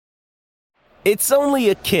It's only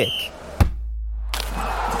a kick,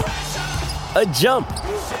 a jump,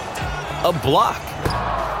 a block.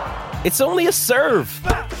 It's only a serve.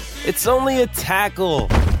 It's only a tackle,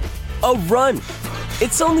 a run.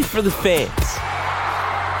 It's only for the fans.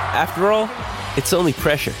 After all, it's only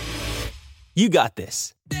pressure. You got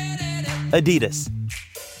this. Adidas.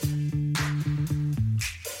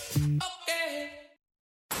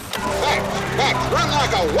 Run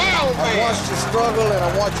like a wild man. I watched you struggle and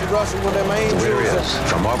I watched you wrestle with them angels. Here he is,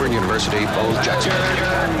 from Auburn University, Bo Jackson.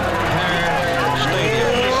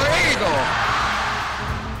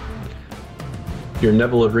 Your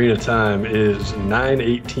Neville Arena time is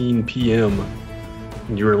 9:18 p.m.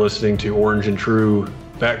 You are listening to Orange and True,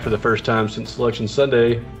 back for the first time since Selection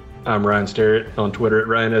Sunday. I'm Ryan Sterrett on Twitter at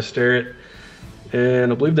Ryan S. Sterrett.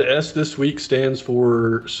 And I believe the S this week stands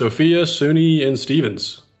for Sophia, Suni, and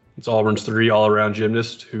Stevens. It's Auburn's three all-around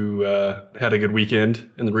gymnasts who had a good weekend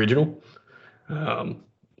in the regional.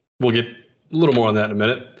 We'll get a little more on that in a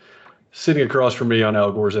minute. Sitting across from me on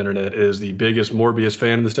Al Gore's internet is the biggest Morbius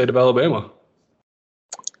fan in the state of Alabama.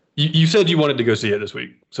 You said you wanted to go see it this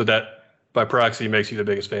week, so that by proxy makes you the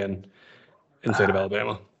biggest fan in the state of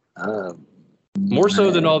Alabama. More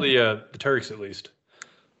so than all the Turks, at least.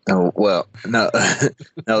 Oh well, no,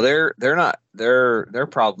 no, they're not. Their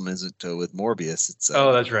problem isn't with Morbius. It's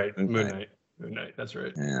that's right, Moon Knight. That's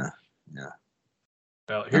right. Yeah.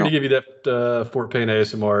 Well, here to give you that Fort Payne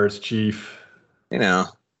ASMR is Chief. You know,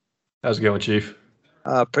 how's it going, Chief?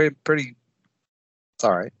 Pretty. It's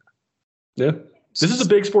all right. Yeah, this is a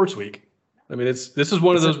big sports week. I mean, this is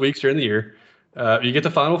one of those weeks during the year. You get the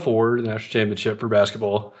Final Four, the national championship for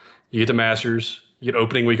basketball. You get the Masters. You get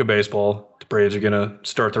opening week of baseball. The Braves are going to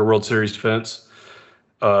start their World Series defense.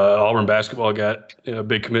 Auburn basketball got a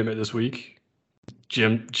big commitment this week.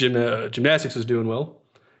 Gymnastics is doing well.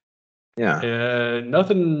 Yeah. And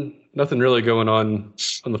nothing really going on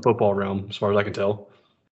the football realm, as far as I can tell.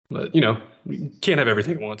 But, you can't have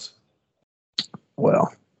everything at once.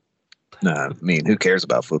 Well, no, I mean, who cares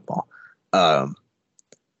about football?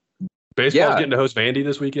 Baseball's getting to host Vandy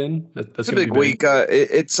this weekend. That's a big week.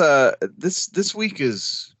 This week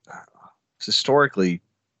is historically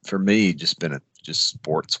for me just been a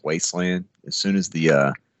sports wasteland. As soon as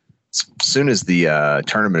the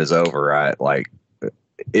tournament is over,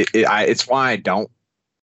 it's why I don't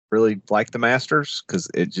really like the Masters,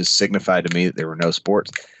 because it just signified to me that there were no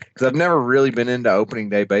sports. Because I've never really been into opening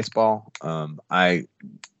day baseball. I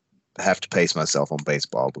have to pace myself on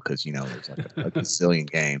baseball because there's like a gazillion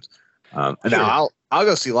games. And sure. Now I'll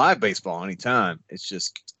go see live baseball anytime. It's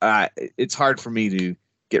just it's hard for me to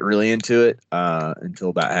get really into it until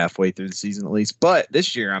about halfway through the season at least. But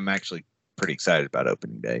this year I'm actually pretty excited about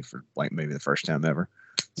opening day for like maybe the first time ever.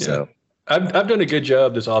 Yeah. So I've done a good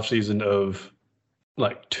job this offseason of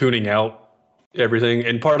like tuning out everything,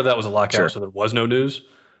 and part of that was a lockout, Sure. so there was no news.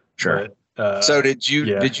 Sure. But, so did you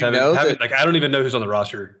know that? Like, I don't even know who's on the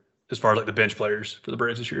roster as far as like the bench players for the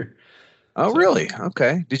Braves this year. Oh, really?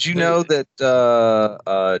 Okay. Did you know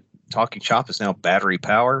that Talking Chop is now Battery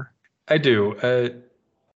Power? I do.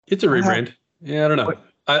 It's a rebrand. Yeah, I don't know.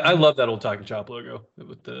 I love that old Talking Chop logo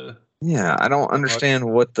with the. Yeah, I don't understand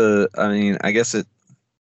what the. I mean, I guess it.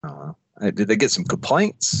 I don't know. Did they get some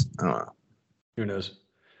complaints? I don't know. Who knows?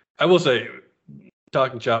 I will say,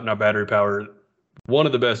 Talking Chop, now Battery Power, one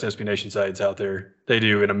of the best SB Nation sites out there. They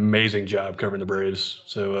do an amazing job covering the Braves.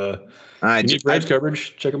 So, you need Braves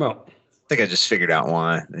coverage, check them out. I think I just figured out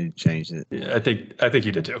why they changed it. Yeah, I think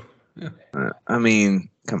you did too. Yeah. I mean,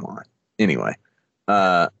 come on. Anyway,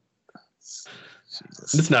 Jesus.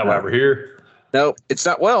 It's not why we're here. No, it's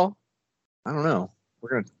not. Well, I don't know.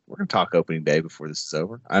 We're gonna talk opening day before this is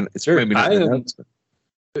over. It's sure. maybe not.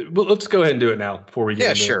 Well, let's go ahead and do it now before we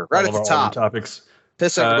get into sure. Right at the top topics.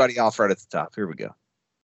 Piss everybody off right at the top. Here we go.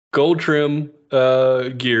 Gold trim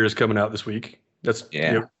gear is coming out this week. That's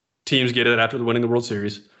teams get it after winning the World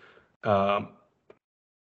Series. I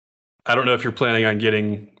don't know if you're planning on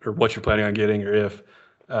getting or what you're planning on getting or if,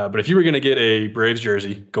 but if you were going to get a Braves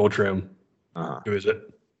jersey, gold trim, who is it?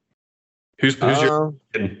 Who's your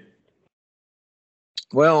getting?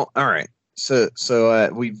 Well, all right. So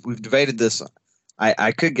we've debated this.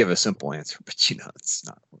 I could give a simple answer, but it's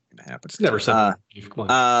not going to happen. It's never simple.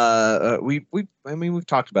 We've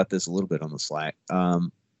talked about this a little bit on the Slack.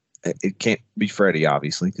 It can't be Freddie,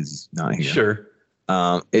 obviously, because he's not here. Sure.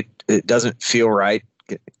 It doesn't feel right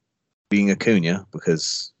being Acuna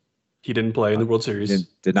because he didn't play in the World Series.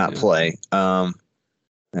 Did not play.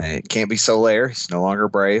 It can't be Soler. He's no longer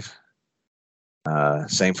Brave.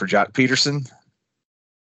 Same for Jock Peterson.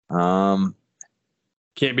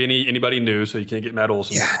 Can't be anybody new, so you can't get Matt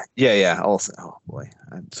Olson. Yeah. Olson. Oh boy.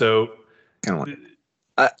 So kind of want.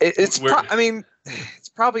 It's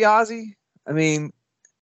probably Ozzy. I mean,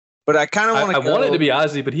 but I kind of want to. I wanted to be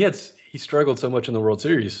Ozzy, but he struggled so much in the World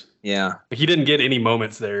Series. Yeah, he didn't get any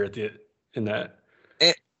moments there in that.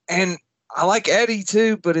 And I like Eddie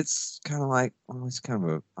too, but it's kind of like he's kind of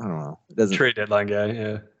a I don't know. It doesn't trade deadline guy.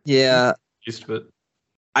 Yeah. Yeah. Used to it.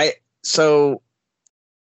 I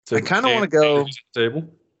kind of want to go. Table.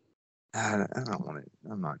 I don't want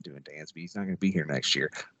to. I'm not doing Dansby. He's not going to be here next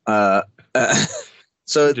year.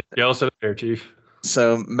 So just jealous of it there, Chief.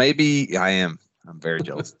 So maybe I am. I'm very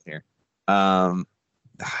jealous here.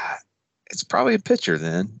 It's probably a pitcher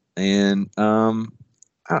then, and I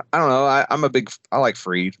don't know. I like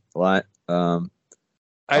Fried a lot.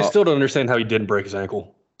 I still don't understand how he didn't break his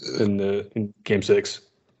ankle in Game 6.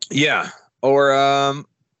 Yeah, or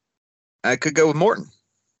I could go with Morton.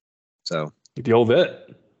 So the old vet.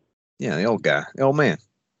 Yeah, the old guy, the old man.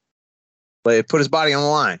 But it put his body on the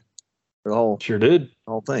line for the whole. Sure did.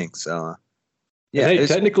 The whole thing. So yeah. Hey,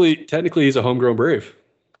 technically, he's a homegrown Brave.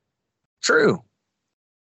 True.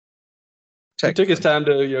 He took his time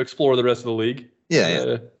to explore the rest of the league.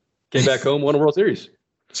 Yeah. Came back home, won a World Series.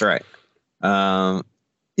 That's right. Yeah,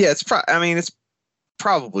 it's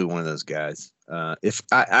probably one of those guys. If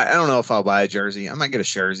I don't know if I'll buy a jersey, I might get a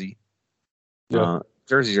jersey. Yeah.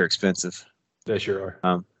 Jerseys are expensive. They sure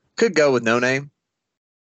are. Could go with no name.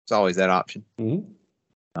 It's always that option.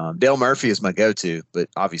 Mm-hmm. Dale Murphy is my go-to, but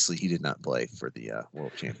obviously he did not play for the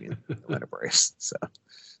world champion Atlanta Braves. So,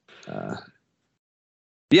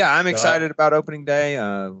 yeah, I'm excited about opening day.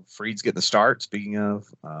 Fried's getting the start. Speaking of,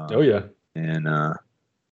 and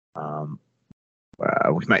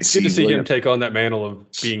we might see. Good to see him take on that mantle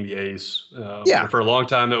of being the ace. For a long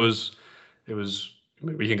time, it was. I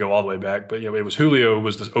mean, we can go all the way back, but it was Julio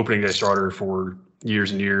was the opening day starter for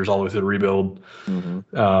years and years, all the way through the rebuild.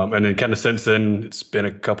 Mm-hmm. And then kind of since then, it's been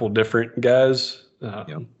a couple different guys.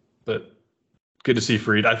 But good to see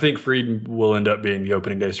Fried. I think Fried will end up being the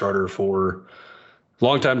opening day starter for a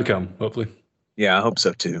long time to come, hopefully. Yeah, I hope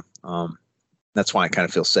so too. That's why I kind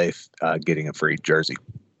of feel safe getting a Fried jersey.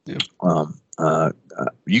 Yeah.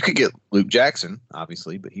 You could get Luke Jackson,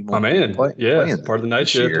 obviously, but he won't play. Yeah, part of the night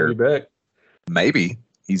shift. He'll be back. Maybe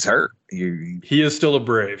he's hurt. He is still a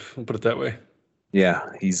Brave. I'll put it that way.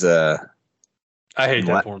 Yeah, he's I hate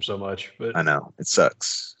that for him so much, but I know it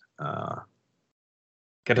sucks. Got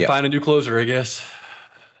to find a new closer, I guess.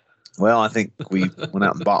 Well, I think we went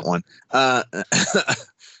out and bought one.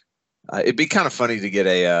 It'd be kind of funny to get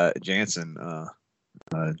a Jansen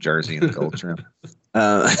jersey in the gold trim.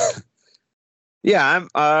 Yeah,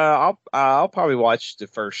 I'll probably watch the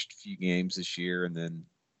first few games this year and then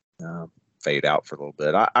fade out for a little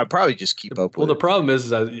bit. I probably just keep up with Well, the problem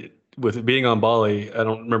is with it being on Bali, I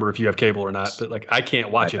don't remember if you have cable or not, but I can't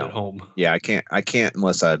watch it at home. Yeah, I can't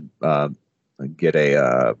unless I get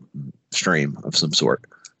a stream of some sort.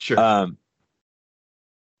 Sure.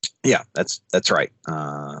 Yeah, that's right.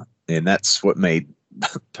 And that's what made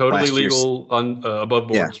totally legal on above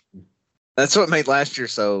board. Yeah. That's what made last year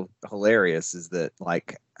so hilarious is that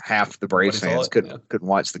half the Braves fans couldn't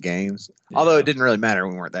watch the games. Yeah. Although it didn't really matter.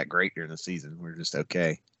 We weren't that great during the season. We were just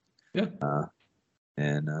okay. Yeah.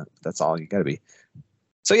 And that's all you got to be.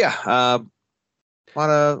 So yeah, a lot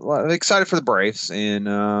of excited for the Braves, and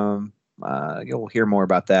you'll hear more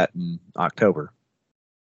about that in October.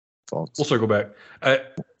 We'll circle back.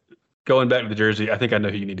 Going back to the jersey, I think I know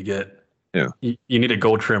who you need to get. Yeah. You need a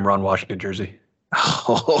gold trim Ron Washington jersey.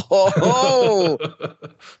 Oh,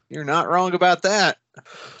 you're not wrong about that.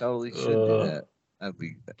 Totally should do that. That'd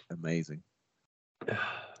be amazing. If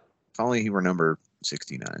only he were number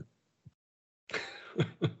 69.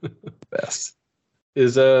 Best.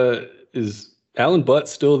 Is Alan Butt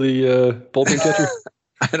still the bullpen catcher?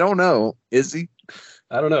 I don't know. Is he?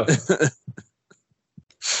 I don't know.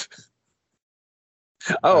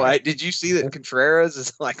 Did you see that Contreras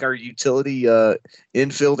is our utility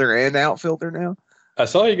infielder and outfielder now? I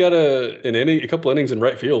saw he got a couple innings in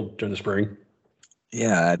right field during the spring.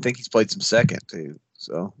 Yeah, I think he's played some second too.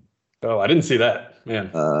 So. Oh, I didn't see that, man.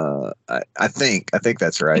 I think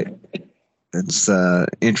that's right. It's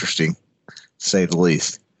interesting, to say the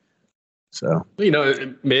least. So.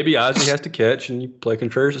 Maybe Ozzie has to catch and you play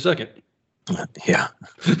Contreras a second. Yeah.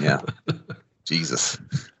 Jesus.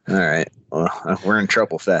 All right. Well, we're in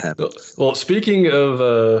trouble if that happens. Well, speaking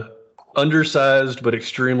of undersized but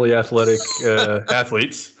extremely athletic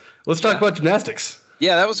athletes, let's talk about gymnastics.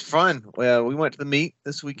 Yeah, that was fun. Well, we went to the meet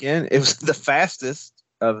this weekend. It was the fastest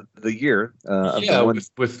of the year.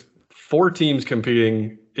 With 4 teams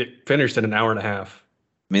competing, it finished in an hour and a half.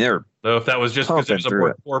 I mean, so if that was just because it was a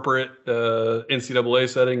more corporate NCAA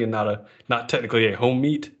setting and not technically a home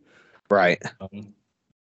meet, Right.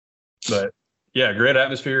 But yeah, great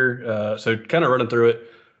atmosphere. So kind of running through it.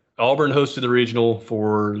 Auburn hosted the regional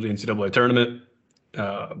for the NCAA tournament.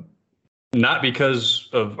 Not because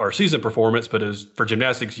of our season performance, but as for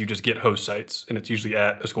gymnastics, you just get host sites, and it's usually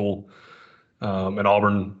at a school. And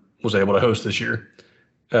Auburn was able to host this year.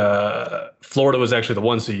 Florida was actually the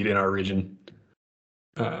 1 seed in our region.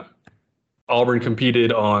 Auburn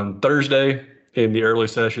competed on Thursday in the early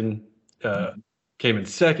session, came in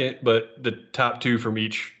second, but the top 2 from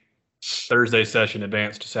each Thursday session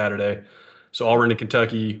advanced to Saturday. So Auburn and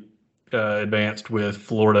Kentucky advanced with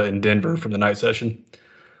Florida and Denver from the night session.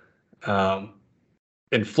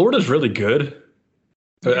 And Florida's really good.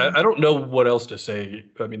 I don't know what else to say.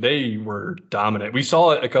 I mean, they were dominant. We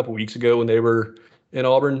saw it a couple weeks ago when they were in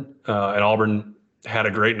Auburn, and Auburn had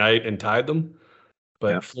a great night and tied them.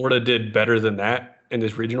 But Florida did better than that in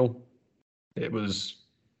this regional. It was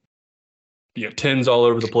 10s all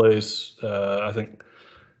over the place. I think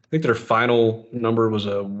their final number was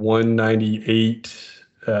a 198.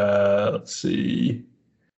 Let's see.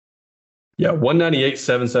 Yeah,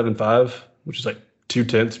 198.775, which is like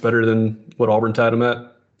 0.2 better than what Auburn tied them at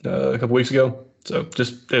a couple weeks ago. So it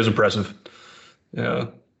was impressive. Yeah,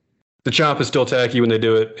 the chomp is still tacky when they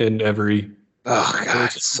do it in every. Oh God,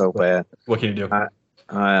 it's so bad. What can you do?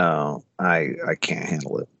 I can't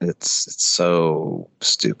handle it. It's so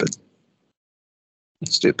stupid.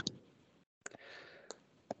 Stupid.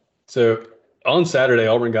 So on Saturday,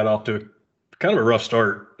 Auburn got off to kind of a rough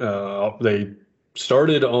start. They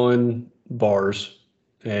started on bars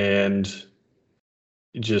and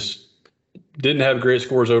just didn't have great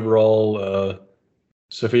scores overall.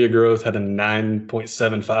 Sophia Groth had a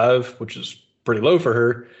 9.75, which is pretty low for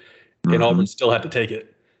her, and Auburn still had to take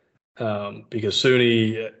it because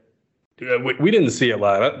SUNY. We didn't see it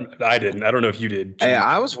live. I didn't. I don't know if you did. Hey,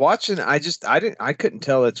 I was watching. I couldn't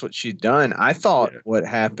tell that's what she'd done. I thought what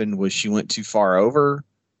happened was she went too far over.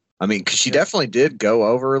 I mean, because she definitely did go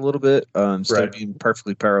over a little bit instead of being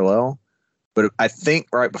perfectly parallel. But I think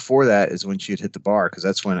right before that is when she had hit the bar, because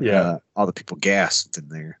that's when all the people gasped in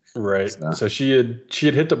there. Right. So she had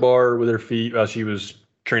hit the bar with her feet while she was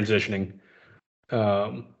transitioning.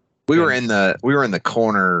 We were in the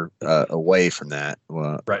corner away from that.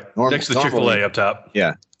 Right. Next to the Chick-fil-A up top.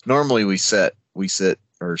 Yeah. Normally we sit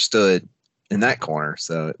or stood in that corner,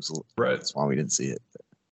 so it was that's why we didn't see it.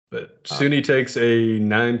 But SUNY takes a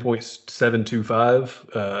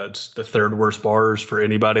 9.725. It's the third worst bars for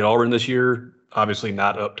anybody at Auburn this year. Obviously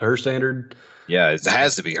not up to her standard. Yeah, it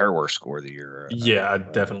has to be her worst score of the year. Yeah,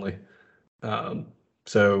 definitely.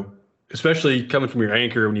 So especially coming from your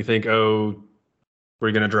anchor when you think, we're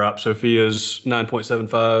going to drop Sophia's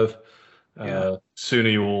 9.75.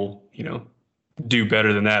 SUNY will, do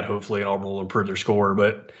better than that, hopefully, and Auburn will improve their score.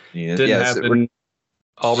 But it didn't happen.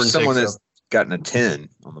 Auburn someone that's gotten a 10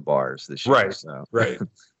 on the bars this year. Right, so. right.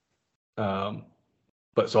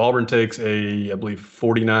 But so Auburn takes I believe,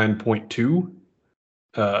 49.2.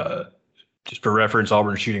 Just for reference,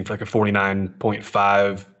 Auburn's shooting for like a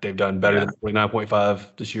 49.5. They've done better than 49.5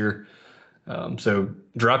 this year. So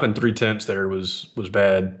dropping 0.3 there was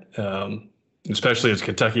bad, especially as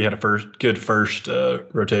Kentucky had a good first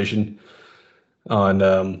rotation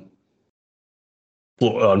on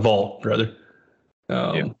vault rather.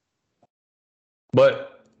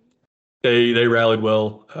 But they rallied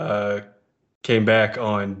well, came back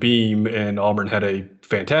on beam, and Auburn had a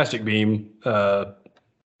fantastic beam.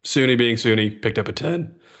 SUNY being SUNY picked up a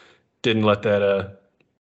 10. Didn't let that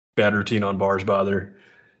bad routine on bars bother.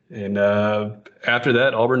 And after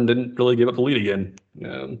that, Auburn didn't really give up the lead again.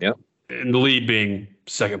 And the lead being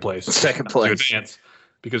second place. Second place. To advance,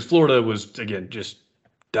 because Florida was, again, just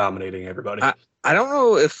dominating everybody. I don't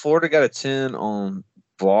know if Florida got a 10 on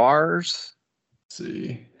bars. Let's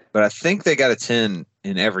see. But I think they got a 10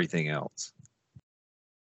 in everything else.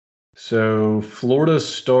 So Florida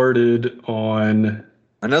started on...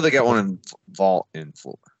 I know they got one in vault in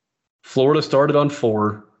floor. Florida started on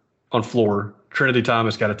floor. Trinity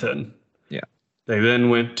Thomas got a 10. Yeah. They then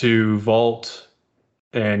went to vault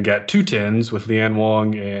and got 2 10s with Leanne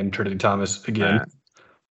Wong and Trinity Thomas again.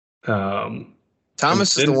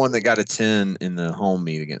 Thomas is the one that got a 10 in the home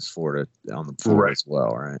meet against Florida on the floor as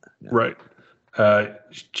well, right? Yeah. Right.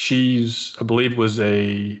 She's, I believe, was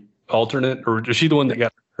a alternate, or is she the one that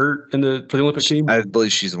got hurt for the Olympic team? I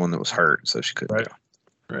believe she's the one that was hurt, so she couldn't.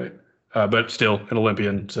 Right. But still an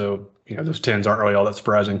Olympian, so those 10s aren't really all that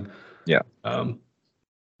surprising. Yeah. But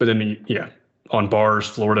then on bars,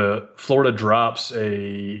 Florida drops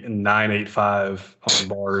a 9.85 on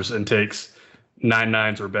bars and takes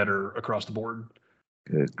 9.9s or better across the board.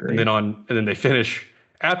 Good, great. And then they finish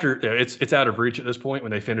after it's out of reach at this point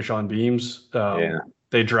when they finish on beams.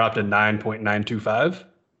 They dropped a 9.925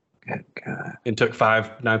 and took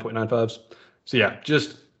 5 9.95s. So yeah,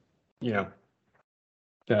 just they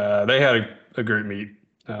had a great meet.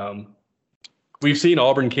 We've seen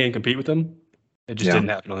Auburn can compete with them. It just didn't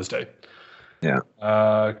happen on this day. Yeah.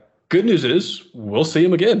 Good news is we'll see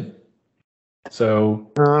them again.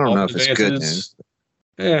 So I don't know if it's good news.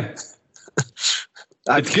 Yeah.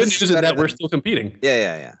 It's good news that we're still competing.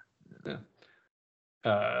 Yeah.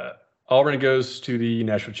 Auburn goes to the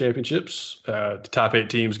national championships. The top 8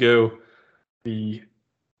 teams go. The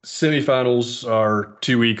semifinals are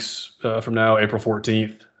 2 weeks from now, April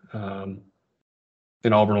 14th. And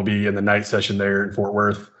Auburn will be in the night session there in Fort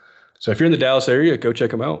Worth. So if you're in the Dallas area, go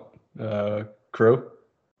check them out. Crow,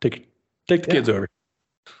 take the kids over.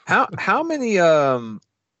 How many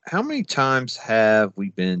times have we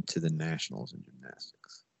been to the nationals in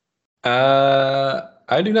gymnastics?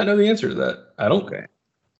 I do not know the answer to that. I don't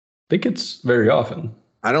think it's very often.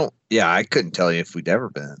 I couldn't tell you if we'd ever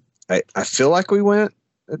been. I feel like we went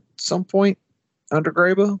at some point under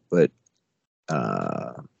Grabo, but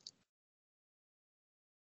I'm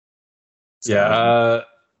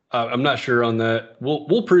not sure on that.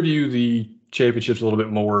 We'll preview the championships a little bit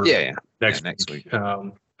more. Next week.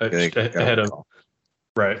 Ahead of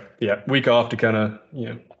week off to kind of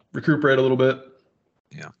recuperate a little bit.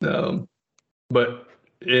 Yeah. But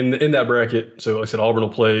in that bracket, so like I said, Auburn will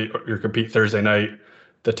play or compete Thursday night.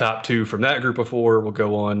 The top 2 from that group of 4 will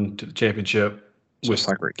go on to the championship with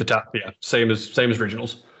the top. Same as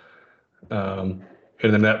regionals. And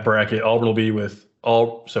then that bracket, Auburn will be with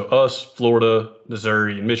us, Florida,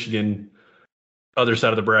 Missouri, and Michigan. Other side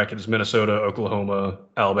of the bracket is Minnesota, Oklahoma,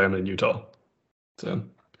 Alabama, and Utah. So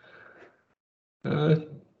I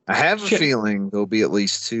have a feeling there'll be at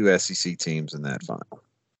least 2 SEC teams in that final.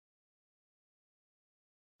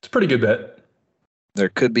 It's a pretty good bet. There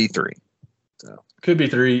could be 3. So. Could be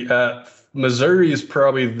 3. Missouri is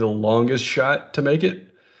probably the longest shot to make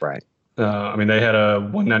it. Right. They had a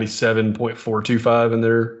 197.425 in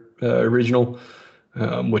their regional,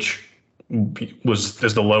 which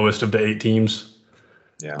is the lowest of the 8 teams.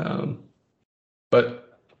 Yeah.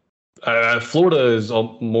 But Florida is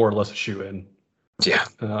more or less a shoe-in. Yeah.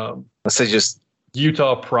 Let's say just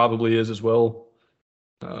Utah probably is as well.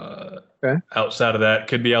 Outside of that,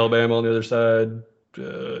 could be Alabama on the other side.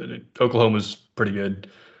 Oklahoma's pretty good.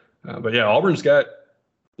 But yeah, Auburn's got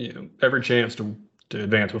every chance to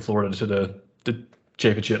advance with Florida to the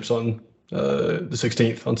championships on the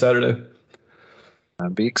 16th on Saturday.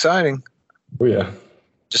 That'd be exciting. Oh yeah.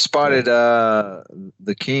 Just spotted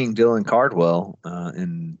the King Dylan Cardwell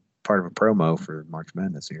in part of a promo for March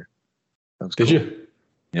Madness here. That was cool. Did you?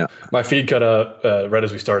 Yeah. My feed cut out right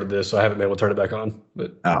as we started this, so I haven't been able to turn it back on.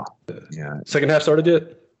 But second half started yet?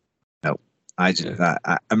 No. I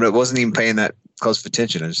wasn't even paying that close of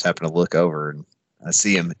attention. I just happened to look over and I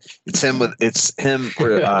see him. It's him his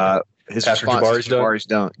After response to Jabari's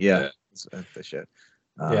dunk. Yeah. That shit.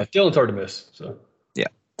 Dylan's hard to miss. So yeah.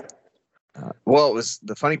 Well, it was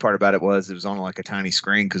the funny part about it was on like a tiny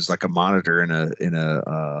screen because like a monitor in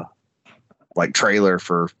a like trailer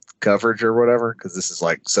for coverage or whatever. Because this is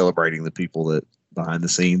like celebrating the people that behind the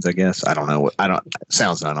scenes. I guess I don't know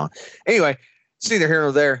sounds not on. Anyway, it's neither here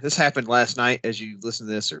nor there. This happened last night as you listen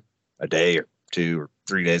to this, or a day or 2 or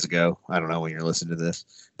 3 days ago. I don't know when you're listening to this.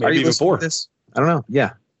 Maybe Are you even listening 4. to this? I don't know.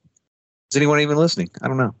 Yeah. Is anyone even listening? I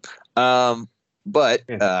don't know. But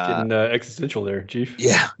getting existential there, Chief.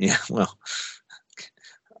 Yeah. Well,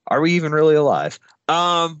 are we even really alive?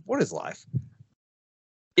 What is life?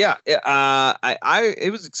 Yeah.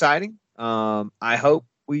 It was exciting. I hope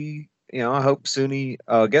I hope SUNY.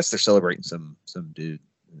 I guess they're celebrating some dude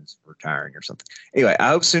is retiring or something. Anyway, I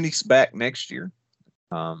hope SUNY's back next year.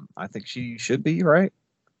 I think she should be, right?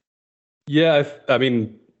 Yeah, I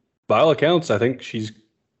mean, by all accounts, I think she's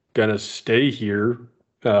gonna stay here.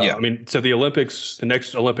 I mean, so the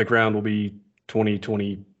next Olympic round will be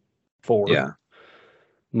 2024. Yeah.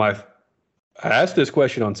 I asked this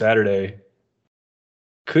question on Saturday.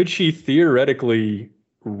 Could she theoretically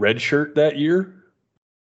redshirt that year?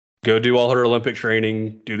 Go do all her Olympic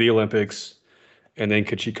training, do the Olympics, and then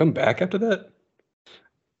could she come back after that?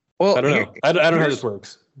 Well, I don't know. I don't know how this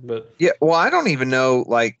works, but yeah. Well, I don't even know.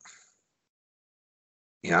 Like,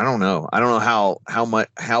 I don't know. I don't know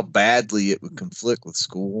how badly it would conflict with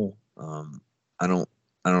school. I don't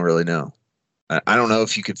really know. I don't know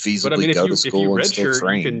if you could feasibly go to school and still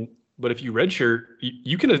train. But if you redshirt,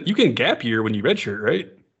 you can gap year when you redshirt, right?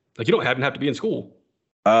 Like you don't have to be in school.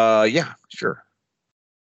 Yeah, sure.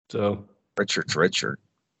 So redshirt's redshirt.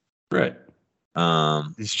 Right.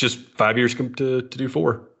 It's just 5 years to do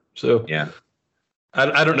 4. So Yeah.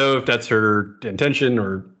 I don't know if that's her intention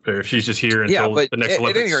or if she's just here until but the next at any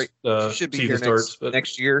Olympics rate, she should be season here starts. But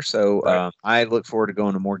next year. So Right. I look forward to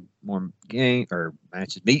going to more game or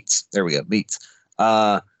matches, meets. There we go, meets.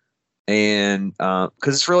 And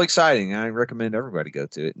because it's really exciting, I recommend everybody go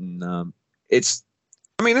to it. And it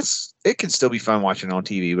can still be fun watching on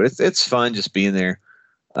TV, but it's fun just being there.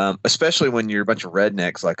 Especially when you're a bunch of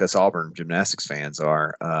rednecks like us Auburn gymnastics fans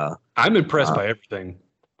are. I'm impressed by everything.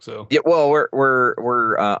 So Yeah, well,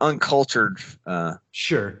 we're uncultured.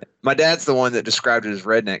 sure. My dad's the one that described it as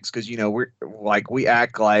rednecks because we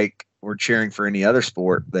act like we're cheering for any other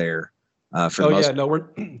sport there. For the most Yeah, no, we're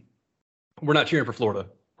not cheering for Florida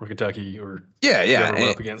or Kentucky or yeah. whoever we're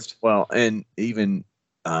up against. Well, and even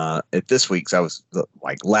at this week's, I was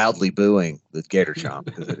loudly booing the Gator Chomp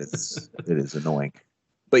because it is annoying.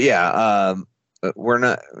 But yeah, we're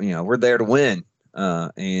not. We're there to win.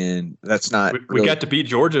 And that's not. We got to beat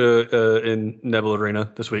Georgia in Neville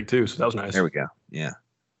Arena this week too, so that was nice. There we go. Yeah.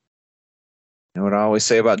 You know what I always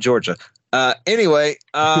say about Georgia. Anyway,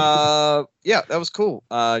 yeah, that was cool.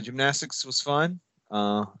 Gymnastics was fun.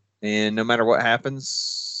 And no matter what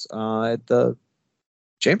happens at the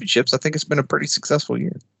championships, I think it's been a pretty successful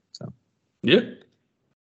year. So yeah.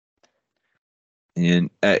 And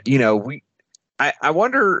I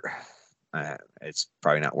wonder. It's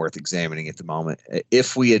probably not worth examining at the moment.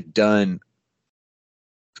 If we had done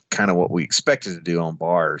kind of what we expected to do on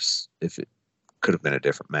bars, if it could have been a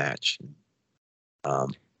different match.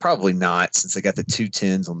 Probably not, since they got the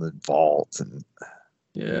 210s on the vault. And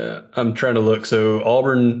Yeah, I'm trying to look. So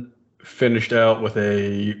Auburn finished out with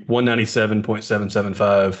a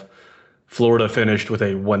 197.775. Florida finished with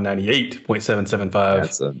a 198.775.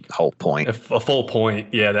 that's a whole point. A full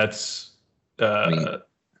point. Yeah, that's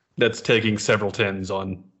that's taking several tens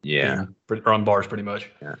on or on bars pretty much.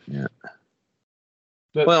 Yeah.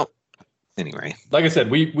 But, well, anyway, like I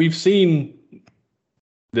said, we've seen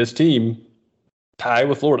this team tie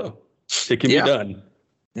with Florida. It can be done.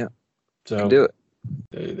 Yeah. So do it.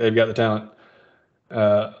 They've got the talent.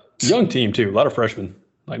 Young team too. A lot of freshmen.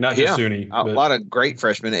 Like not just SUNY. A lot of great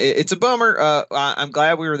freshmen. It's a bummer. I'm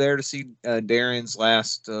glad we were there to see Darian's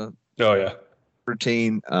last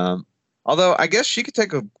routine. Although I guess she could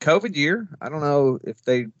take a COVID year. I don't know if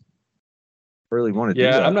they really want to do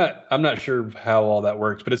that. I'm not sure how all that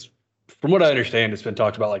works, but it's from what I understand, it's been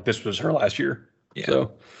talked about like this was her last year. Yeah.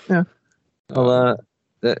 So well,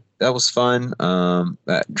 that was fun.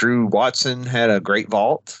 Drew Watson had a great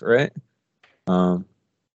vault, right?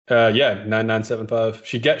 9975.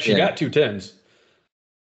 She got 210s.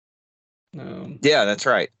 Yeah, that's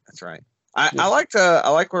right. I like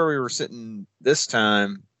where we were sitting this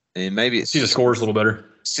time. And maybe it's see the scores a little better.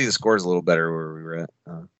 See the scores a little better where we were at,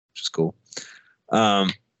 which is cool.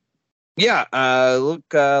 Look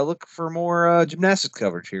for more gymnastics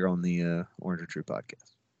coverage here on the Orange and True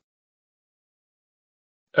podcast.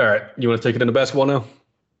 All right, you want to take it into basketball now?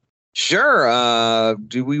 Sure.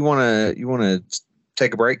 Do we want to? You want to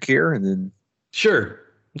take a break here and then? Sure.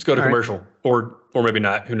 Let's go to commercial, or maybe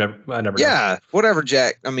not. I never know. Yeah, whatever,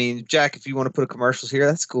 Jack. I mean, Jack, if you want to put a commercials here,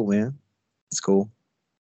 that's cool, man. It's cool.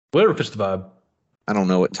 Whatever fits the vibe. I don't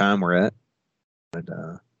know what time we're at, but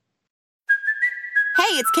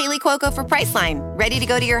Hey, it's Kaylee Cuoco for Priceline. Ready to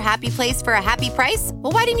go to your happy place for a happy price?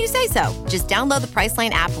 Well, why didn't you say so? Just download the Priceline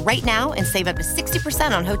app right now and save up to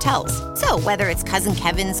 60% on hotels. So whether it's Cousin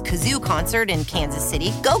Kevin's Kazoo concert in Kansas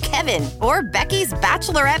City, go Kevin, or Becky's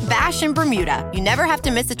Bachelorette Bash in Bermuda, you never have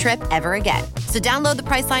to miss a trip ever again. So download the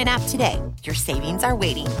Priceline app today. Your savings are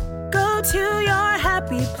waiting. Go to your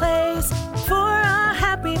happy place for a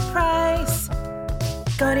happy price.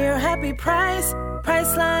 Go to your happy price,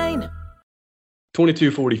 Priceline.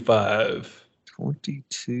 22:45.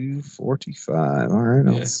 22:45. All right.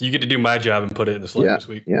 Yeah, you get to do my job and put it in the slip this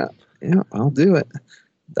week. Yeah, I'll do it.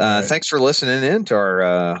 Right. Thanks for listening in to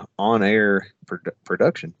our on-air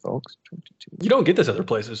production, folks. 22. You don't get this other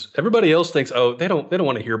places. Everybody else thinks, they don't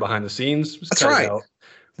want to hear behind the scenes. That's right.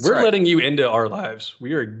 We're letting you into our lives.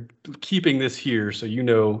 We are keeping this here so you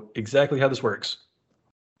know exactly how this works.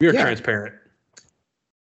 We are transparent.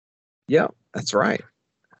 Yeah, that's right.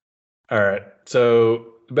 All right. So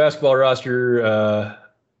the basketball roster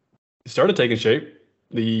started taking shape.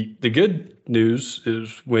 The good news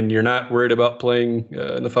is when you're not worried about playing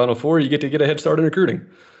in the Final Four, you get to get a head start in recruiting.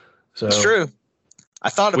 So it's true. I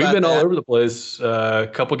thought we've been all over the place. A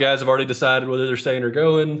couple guys have already decided whether they're staying or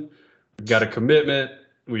going. We've got a commitment.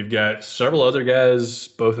 We've got several other guys,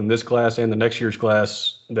 both in this class and the next year's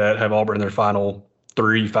class, that have Auburn in their final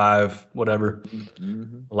 3, 5, whatever.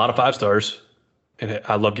 Mm-hmm. A lot of 5 stars. and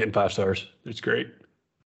I love getting 5 stars. It's great.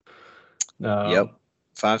 Yep,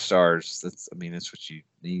 5 stars. That's what you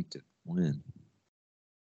need to win.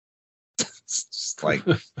 It's just like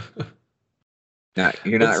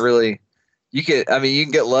you're not really. You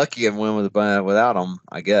can get lucky and win without them,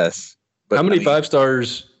 I guess. But how many 5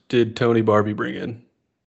 stars did Tony Barbie bring in?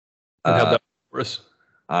 And how'd that work for us?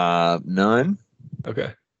 None.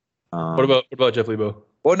 Okay. What about Jeff Lebo?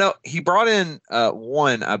 Well, no, he brought in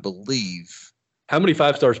 1, I believe. How many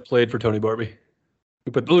 5 stars played for Tony Barbie?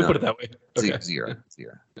 Let me put it that way. Okay. Zero.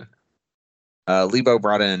 Yeah. Lebo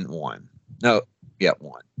brought in 1. No,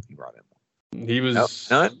 1. He brought in 1. He was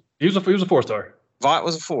none. He was a 4-star. Vaught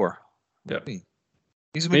was a 4. Yep.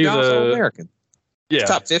 He's a McDonald's All-American. Yeah.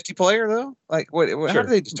 Top 50 player though. Like what? Sure. How do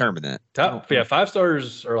they determine that? 5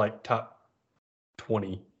 stars are like top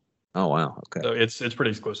 20. Oh wow. Okay. So it's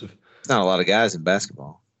pretty exclusive. It's not a lot of guys in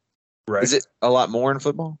basketball. Right. Is it a lot more in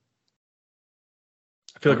football?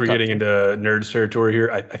 I feel like we're getting into nerds territory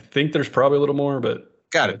here. I think there's probably a little more, but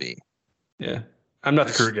gotta be. Yeah. I'm not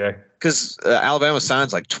the current guy. Because Alabama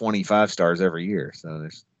signs like 25 stars every year, so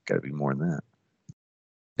there's got to be more than that.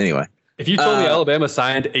 Anyway, if you told me Alabama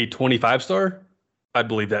signed a 25-star, I'd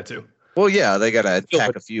believe that too. Well, yeah, they got to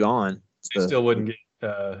tack a few on. They still wouldn't get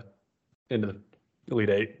into the Elite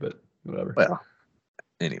Eight, but whatever. Well,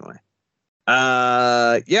 anyway,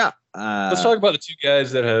 yeah. Let's talk about the 2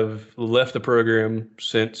 guys that have left the program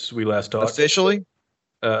since we last talked. Officially?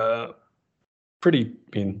 Is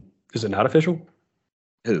it not official?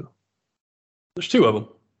 Who? There's 2 of them.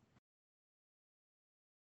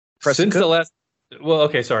 Since the last. Well,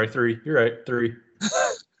 okay, sorry, 3. You're right, 3.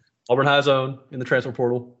 Auburn High Zone in the transfer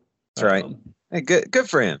portal. That's right. Hey, good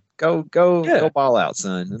for him. Go ball out,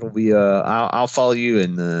 son. It'll be I'll follow you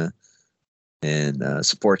and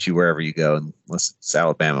support you wherever you go, unless it's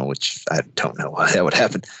Alabama, which I don't know why that would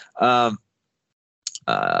happen. I'm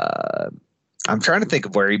trying to think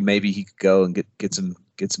of where maybe he could go and get some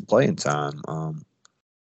playing time.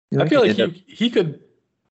 I feel like he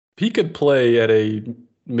could play at a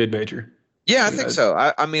mid-major. Yeah, I think so.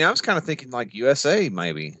 I was kind of thinking like USA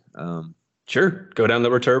maybe. Sure, go down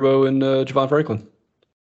the Turbo and Javon Franklin.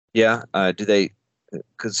 Yeah, do they?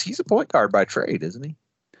 Because he's a point guard by trade, isn't he?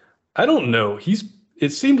 I don't know. It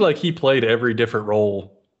seemed like he played every different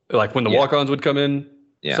role. Like when the walk-ons would come in,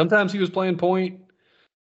 sometimes he was playing point,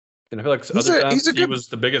 and I feel like other times he was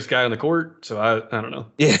the biggest guy on the court. So I don't know.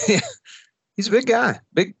 Yeah, he's a big guy,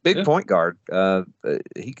 big point guard.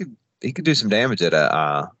 He could do some damage at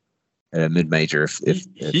a mid-major if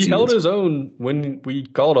he held his own when we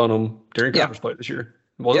called on him during conference play this year.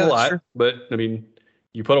 It wasn't a lot, but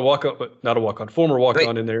you put a former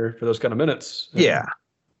walk-on in there for those kind of minutes. Yeah.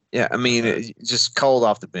 Just cold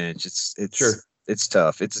off the bench. It's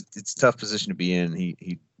tough. It's a tough position to be in.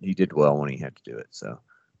 He did well when he had to do it. So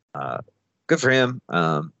good for him.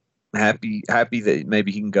 Happy that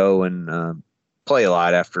maybe he can go and play a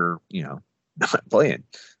lot after not playing.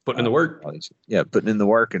 Putting in the work. Yeah, putting in the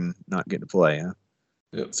work and not getting to play. Huh?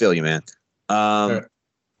 Yep. Feel you, man. Right.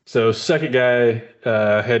 So second guy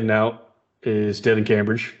heading out is Devin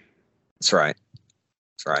Cambridge. That's right.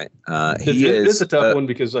 It's a tough one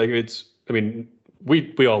because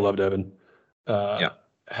we all love Devin.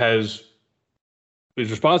 Is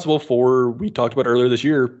responsible for, we talked about earlier this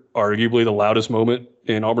year, arguably the loudest moment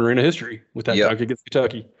in Auburn Arena history with that dunk against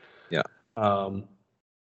Kentucky. Yeah.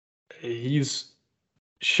 He's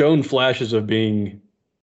shown flashes of being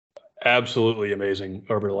absolutely amazing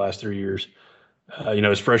over the last 3 years.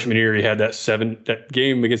 His freshman year, he had that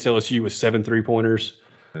game against LSU with 7 3-pointers.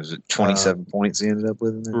 Was it 27 points he ended up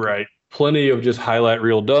with in there? Right. Plenty of just highlight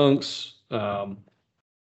reel dunks. You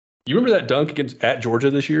remember that dunk at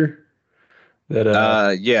Georgia this year?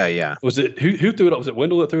 Yeah. Was it who threw it up? Was it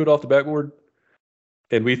Wendell that threw it off the backboard?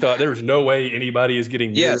 And we thought there was no way anybody is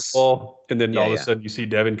getting near the ball. And then all of a sudden you see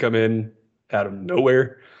Devin come in out of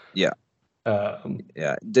nowhere. Yeah.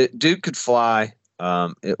 Dude could fly.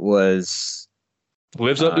 It was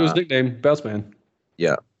lives up to his nickname, Bounce Man.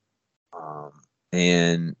 Yeah.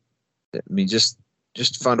 And just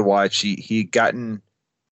fun to watch. He gotten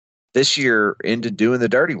this year into doing the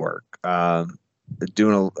dirty work. What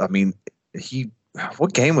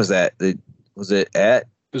game was that? Was it at? It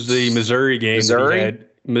was the Missouri game.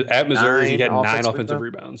 At Missouri, he had 9 offensive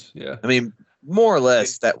rebounds. Yeah. More or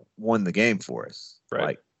less that won the game for us.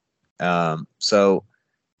 Right. So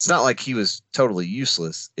it's not like he was totally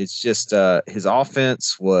useless. It's just his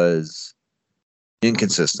offense was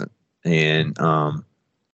inconsistent, and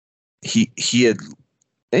he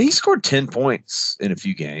scored 10 points in a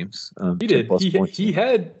few games. He did. He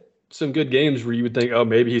had some good games where you would think, oh,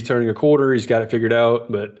 maybe he's turning a quarter. He's got it figured out.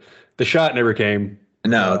 But The shot never came.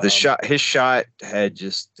 No, his shot had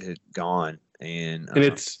gone, and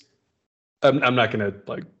it's. I'm not going to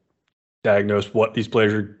like diagnose what these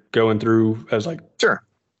players are going through as like. Sure.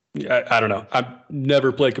 I don't know. I've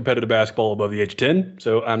never played competitive basketball above the age of 10,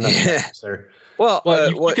 so I'm not there. Well,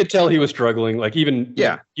 you could tell he was struggling. Like even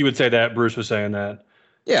you would say that Bruce was saying that.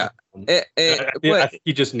 Yeah, I think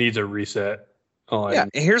he just needs a reset. And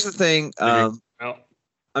here's the thing. I'm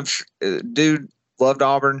sure, dude loved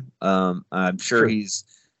Auburn. I'm sure he's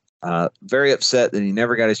very upset that he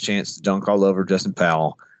never got his chance to dunk all over Justin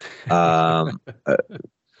Powell. But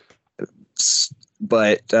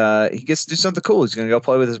he gets to do something cool. He's going to go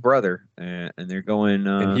play with his brother, and they're going.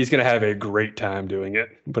 And he's going to have a great time doing it.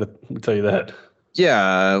 But I'll tell you that.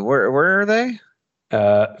 Yeah, where are they?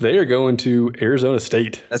 They are going to Arizona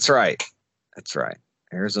State. That's right.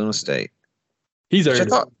 Arizona State. He's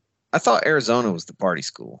earned it. I thought Arizona was the party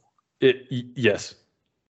school. Yes.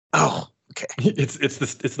 Oh, okay. It's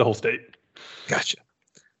the whole state. Gotcha.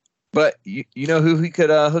 But you know who he could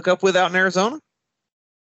hook up with out in Arizona?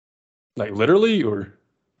 Like literally, or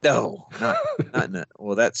no, not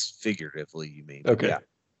well. That's figuratively, you mean? Okay.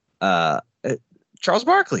 Yeah. Charles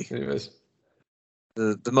Barkley. Anyways,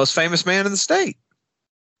 the most famous man in the state.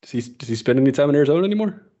 Does he spend any time in Arizona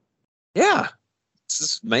anymore? Yeah, it's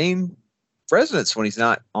his main residence when he's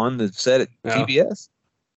not on the set at PBS.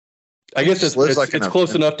 I guess it's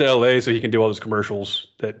close enough to LA so he can do all those commercials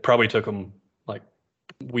that probably took him like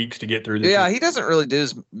weeks to get through. Yeah, he doesn't really do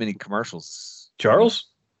as many commercials. Charles?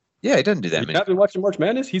 Yeah, he doesn't do that many. You've not been watching March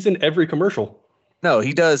Madness? He's in every commercial. No,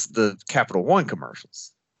 he does the Capital One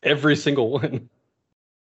commercials. Every single one.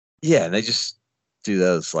 Yeah, they just do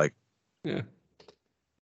those like. Yeah.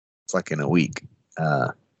 It's like in a week.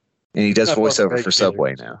 And he does voiceover for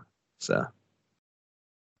Subway now. So.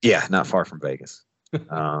 Yeah, not far from Vegas.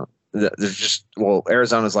 There's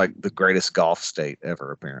Arizona's like the greatest golf state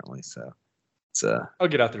ever, apparently. So it's I'll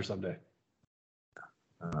get out there someday.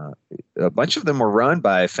 A bunch of them were run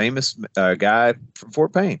by a famous guy from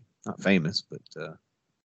Fort Payne. Not famous, but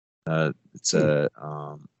it's a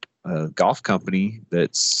golf company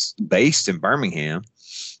that's based in Birmingham.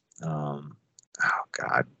 Oh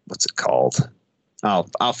God, what's it called?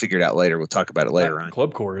 I'll figure it out later. We'll talk about it later on.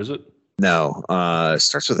 Club Core, is it? No, it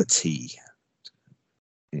starts with a T.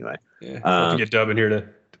 Anyway, yeah, I'll have to get Dub in here to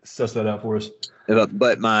suss that out for us.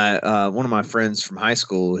 But my one of my friends from high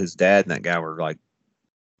school, his dad and that guy were like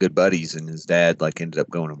good buddies, and his dad like ended up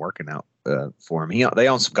going and working out for him. They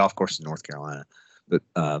own some golf courses in North Carolina, but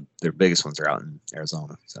their biggest ones are out in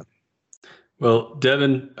Arizona. So, well,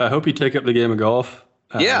 Devin, I hope you take up the game of golf.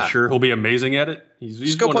 Yeah, I'm sure he'll be amazing at it. He's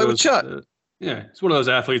just go play with Chuck. He's one of those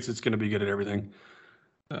athletes that's going to be good at everything.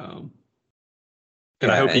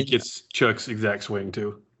 And I hope he gets Chuck's exact swing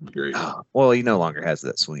too. Great. Well, he no longer has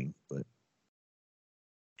that swing, but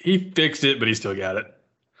he fixed it, but he still got it.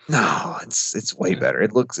 No, it's way better.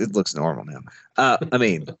 It looks normal now. I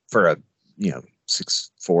mean, for a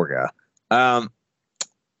 6'4" guy.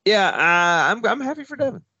 I'm happy for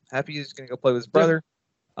Devin. Happy he's going to go play with his brother.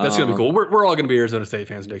 That's going to be cool. We're all going to be Arizona State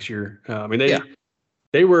fans next year. I mean,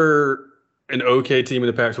 they were an okay team in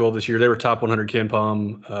the Pac-12 this year. They were top 100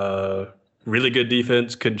 KenPom. Really good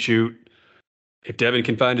defense, couldn't shoot. If Devin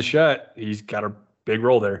can find a shot, he's got a big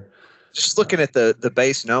role there. Just looking at the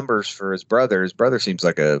base numbers for his brother seems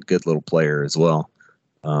like a good little player as well.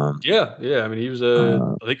 Yeah. I mean, he was I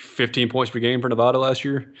think 15 points per game for Nevada last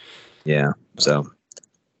year. Yeah, so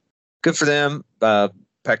good for them.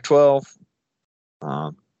 Pac-12,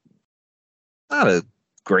 not a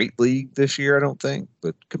great league this year, I don't think,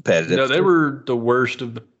 but competitive. No, they were the worst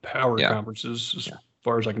of the power conferences as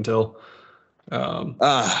far as I can tell.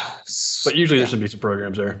 But usually there's some decent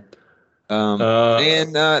programs there.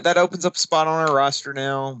 And that opens up a spot on our roster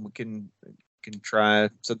now. We can try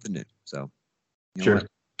something new. So sure,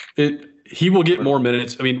 he will get more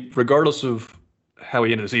minutes. I mean, regardless of how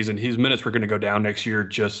he ended the season, his minutes were going to go down next year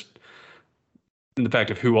just in the fact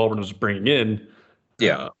of who Auburn was bringing in.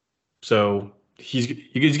 Yeah. So he's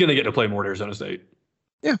going to get to play more at Arizona State.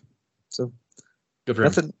 Yeah. So good for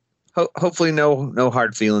him. Hopefully no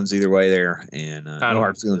hard feelings either way there, and no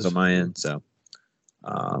hard feelings on my end. So,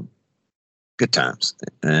 good times,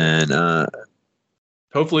 and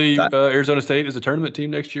hopefully Arizona State is a tournament team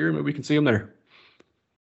next year. Maybe we can see them there.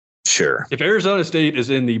 Sure. If Arizona State is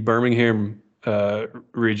in the Birmingham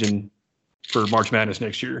region for March Madness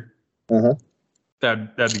next year,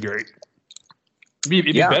 that'd be great. It'd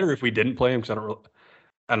be better if we didn't play them because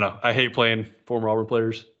I don't know. I hate playing former Auburn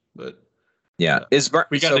players, but. Yeah,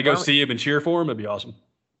 we got to go see him and cheer for him. It'd be awesome.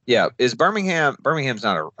 Yeah, is Birmingham's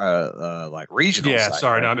not a like regional? Yeah, site,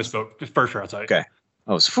 sorry, right? no, I misspoke. First round site. Okay,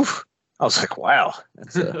 I was like, wow,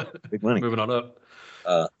 that's big money. Moving on up.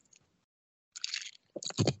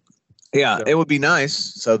 Yeah, So- it would be nice.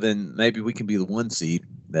 So then maybe we can be the 1 seed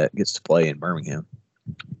that gets to play in Birmingham.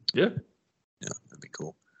 Yeah. Yeah, that'd be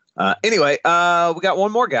cool. Anyway, we got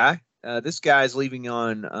one more guy. This guy's leaving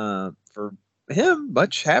on for him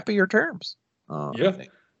much happier terms. Yeah. I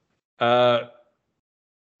think.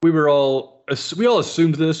 We all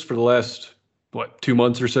assumed this for the last 2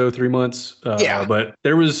 months or so, 3 months. Yeah. But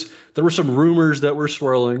there were some rumors that were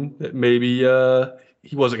swirling that maybe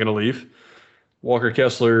he wasn't going to leave. Walker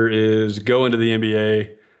Kessler is going to the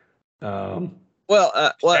NBA. As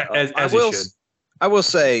he should. I will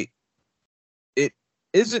say it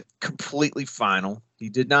isn't completely final. He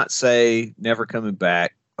did not say never coming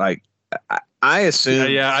back. Like I assume.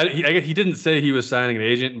 He didn't say he was signing an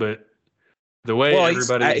agent, but the way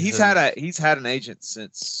everybody he's had an agent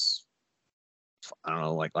since I don't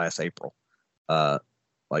know, like last April.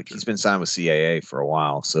 Like he's been signed with CAA for a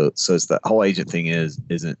while, so it's the whole agent thing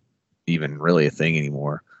isn't even really a thing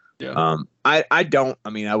anymore. Yeah.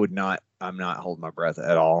 I would not. I'm not holding my breath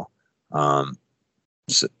at all.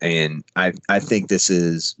 And I think this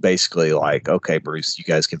is basically like, okay, Bruce, you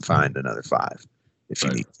guys can find another 5 if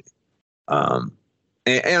you need to.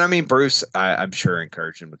 And I mean, Bruce, I'm sure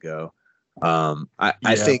encouraged him to go.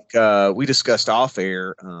 I think we discussed off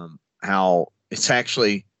air how it's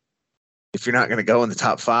actually, if you're not going to go in the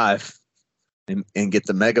top 5 and get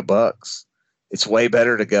the mega bucks, it's way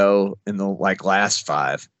better to go in the last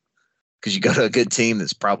 5 because you go to a good team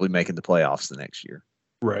that's probably making the playoffs the next year.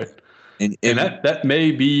 Right. And that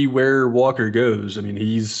may be where Walker goes. I mean,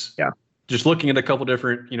 he's just looking at a couple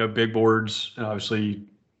different, big boards. And obviously,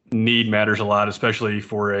 need matters a lot, especially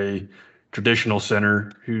for a traditional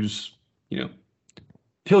center who's,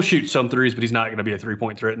 he'll shoot some threes, but he's not going to be a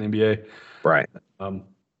 3-point threat in the NBA. Right.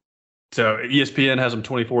 So ESPN has him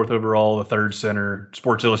 24th overall, the 3rd center.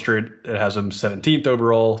 Sports Illustrated has him 17th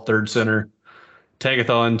overall, 3rd center.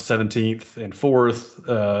 Tagathon 17th and 4th.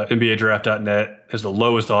 NBADraft.net has the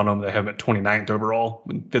lowest on him. They have him at 29th overall,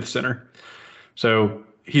 5th center. So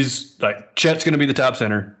he's like, Chet's going to be the top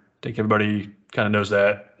center. I think everybody kind of knows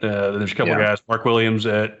that. There's a couple of guys, Mark Williams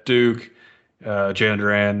at Duke, Jalen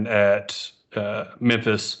Duran at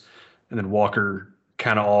Memphis, and then Walker,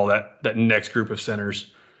 kind of all that next group of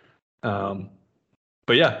centers. But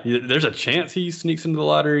yeah, there's a chance he sneaks into the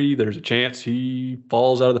lottery. There's a chance he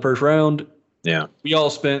falls out of the first round. Yeah. We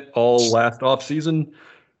all spent all last offseason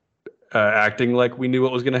acting like we knew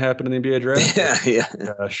what was going to happen in the NBA draft.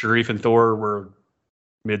 Yeah. Sharif and Thor were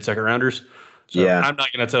mid-second rounders. So Yeah. I'm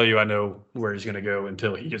not going to tell you I know where he's going to go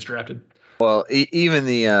until he gets drafted. Well, even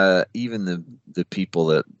the people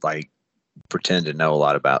that pretend to know a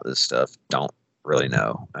lot about this stuff don't really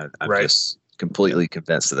know. I'm just completely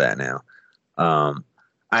convinced of that now.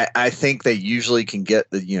 I think they usually can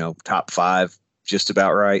get the top 5 just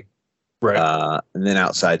about right. Right. And then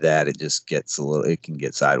outside that, it just gets it can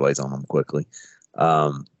get sideways on them quickly.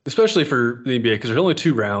 Especially for the NBA, because there's only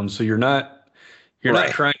 2 rounds, so you're not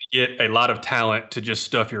trying to get a lot of talent to just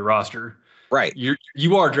stuff your roster. Right.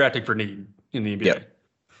 You are drafting for need in the NBA.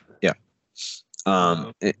 Yeah.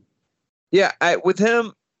 With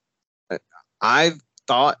him, I've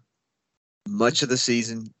thought much of the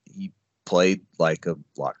season he played like a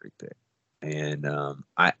lottery pick, and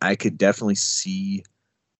I could definitely see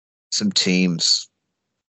some teams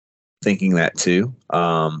thinking that too.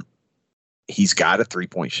 He's got a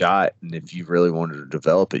 3-point shot, and if you really wanted to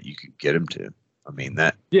develop it, you could get him to. I mean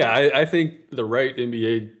that. Yeah, I think the right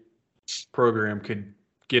NBA program could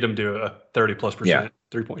get him to a 30+%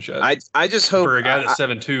 3-point shot. I just hope for a guy that's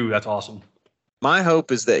 7'2", that's awesome. My hope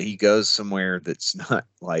is that he goes somewhere that's not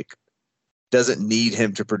doesn't need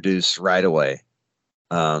him to produce right away.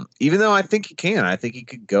 Even though I think he can. I think he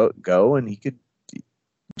could go and he could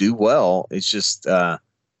do well. It's just I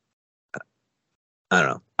don't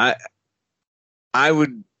know. I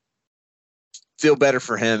would feel better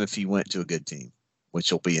for him if he went to a good team, which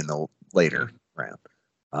will be in the later round.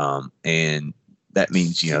 And that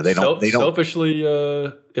means they don't selfishly.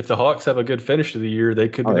 If the Hawks have a good finish to the year, they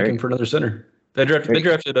could be looking for another center. They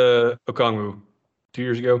drafted Okongwu 2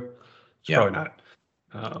 years ago. It's probably not.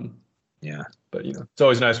 But it's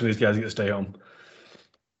always nice when these guys get to stay home.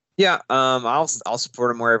 Yeah, I'll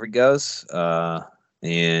support him wherever he goes. I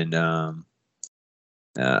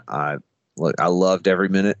loved every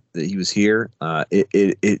minute that he was here.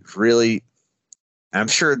 It really, I'm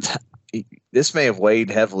sure this may have weighed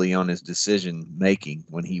heavily on his decision making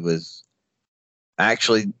when he was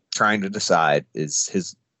actually trying to decide is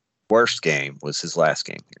his worst game was his last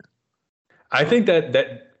game here. I think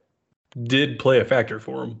that did play a factor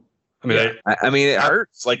for him. I mean, it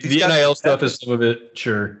hurts. Like the NIL stuff is some of it,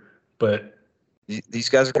 sure, but these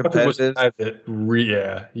guys are competitive.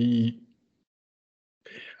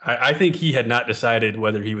 I think he had not decided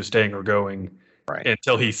whether he was staying or going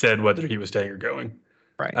until he said whether he was staying or going.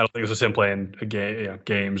 Right. I don't think it was him playing a game,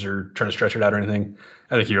 games or trying to stretch it out or anything.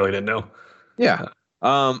 I think he really didn't know. Yeah.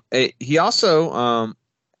 He also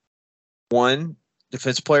won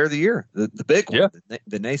Defensive Player of the Year, the big one,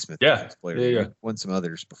 the Naismith Defensive Player of the Year. Won some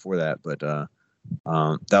others before that, but that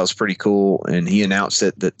was pretty cool. And he announced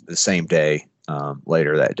it the same day,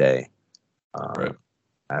 later that day,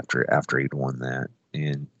 after he'd won that.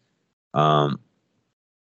 And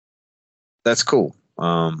that's cool.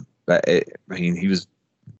 He was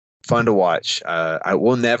fun to watch. I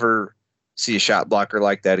will never see a shot blocker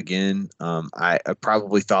like that again. I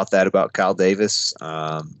probably thought that about Kyle Davis,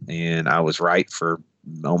 and I was right for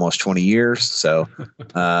almost 20 years. So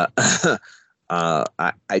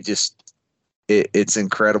it's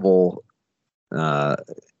incredible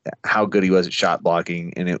how good he was at shot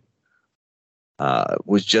blocking, and it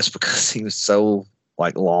was just because he was so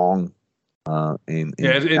long. To be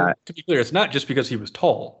clear, it's not just because he was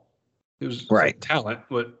tall. It was talent.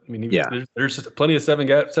 There's plenty of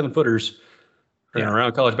seven footers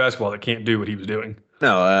around college basketball that can't do what he was doing.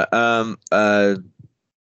 No,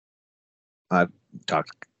 I've talked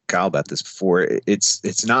to Kyle about this before.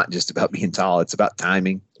 It's not just about being tall. It's about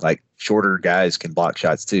timing. Like, shorter guys can block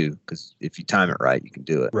shots too, because if you time it right, you can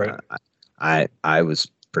do it. Right. I was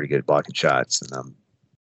pretty good at blocking shots, and I'm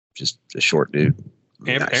just a short dude.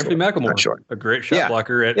 Anthony McLemore, a great shot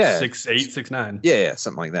blocker at 6'8", 6'9". Yeah,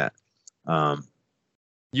 something like that.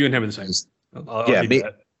 You and him are the same.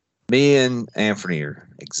 Me and Anthony are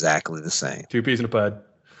exactly the same. Two peas in a pod.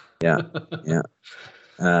 Yeah, yeah.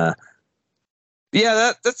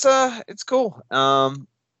 That's it's cool.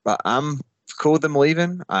 But I'm cool with them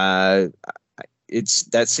leaving. That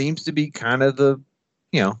seems to be kind of the,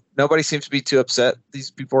 nobody seems to be too upset these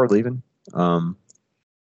people are leaving. And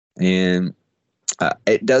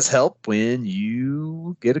it does help when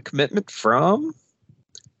you get a commitment from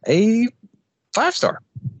a 5-star.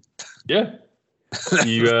 Yeah. Do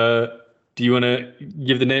you want to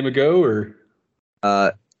give the name a go, or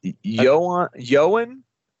Yohan,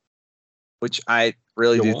 which I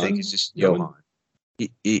really do think is just Yohan.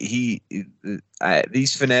 He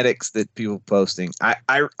these phonetics that people posting, I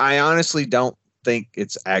honestly don't think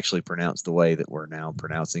it's actually pronounced the way that we're now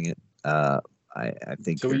pronouncing it. I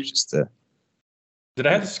think so. Did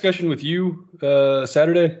I have a discussion with you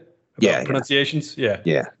Saturday about pronunciations?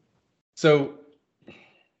 Yeah. So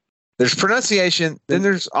there's pronunciation, then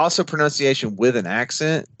there's also pronunciation with an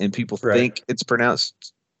accent, and people think it's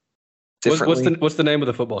pronounced differently. What's the name of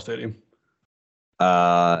the football stadium?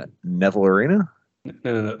 Neville Arena?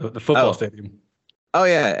 No, the football stadium. Oh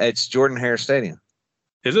yeah, it's Jordan Hare Stadium.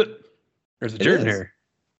 Is it? Or is it Jordan Hare?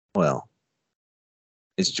 Well,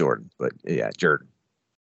 it's Jordan, but yeah, Jordan.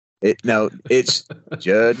 It's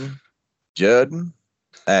Jordan.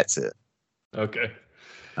 That's it. Okay.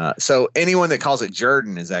 So anyone that calls it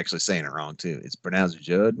Jordan is actually saying it wrong too. It's pronounced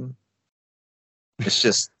Jordan. It's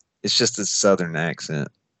just a southern accent,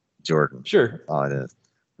 Jordan. Sure. All it is.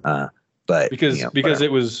 But because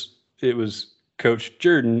it was Coach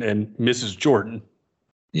Jordan and Mrs. Jordan.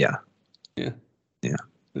 Yeah.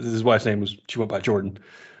 His wife's name she went by Jordan.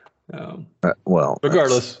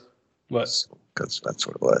 Regardless, because that's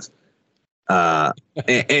what it was.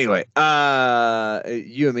 Anyway,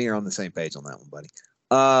 you and me are on the same page on that one, buddy.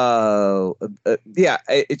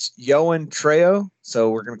 It's Yohan Trejo, so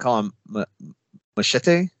we're gonna call him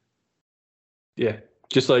Machete. Yeah,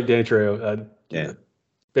 just like Danny Trejo.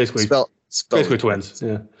 Basically, basically twins.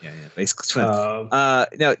 Yeah, basically twins.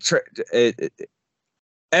 No,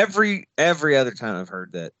 every other time I've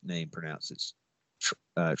heard that name pronounced, it's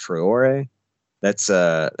Traore. That's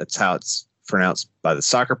how it's pronounced by the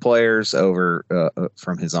soccer players over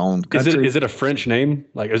from his own country. Is it a French name?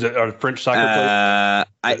 Like, is it a French soccer player?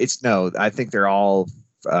 I think they're all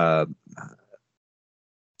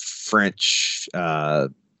French,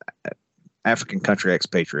 African country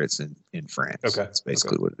expatriates in France. Okay, that's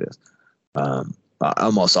basically what it is.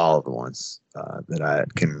 Almost all of the ones that I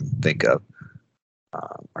can think of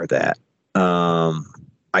are that.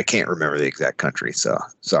 I can't remember the exact country, so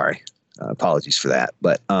sorry. Apologies for that,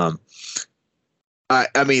 but I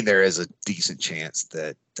mean, there is a decent chance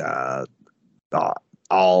that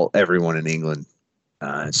everyone in England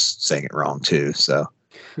is saying it wrong too. So,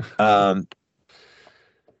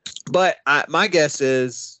 but my guess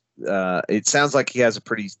is it sounds like he has a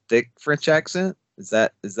pretty thick French accent. Is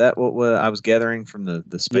that what I was gathering from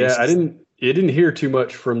the space? Yeah, you didn't hear too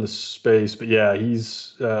much from the space, but yeah,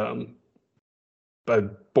 he's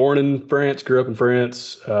born in France, grew up in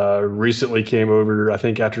France, recently came over, I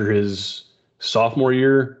think, after his sophomore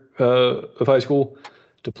year of high school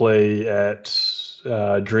to play at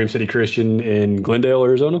Dream City Christian in Glendale,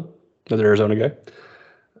 Arizona. Another Arizona guy.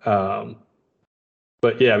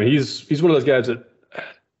 But yeah, I mean, he's one of those guys that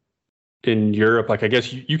in Europe, like I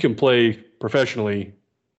guess you can play professionally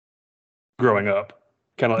growing up.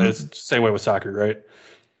 Kind of it's the same way with soccer, right?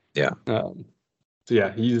 Yeah. So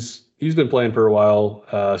yeah, he's been playing for a while.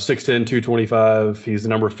 6'10", 225. He's the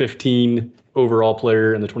number 15 overall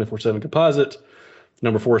player in the 24/7 composite.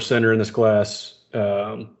 Number 4 center in this class.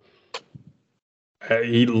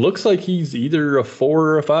 He looks like he's either a 4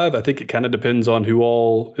 or a 5. I think it kind of depends on who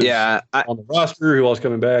all is on the roster, who all's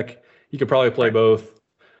coming back. He could probably play both.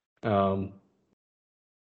 I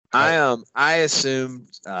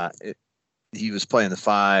assumed he was playing the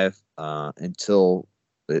 5 until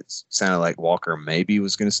it sounded like Walker maybe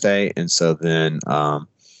was going to stay, and so then now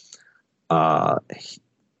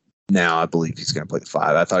I believe he's going to play the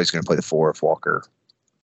 5. I thought he was going to play the 4 if Walker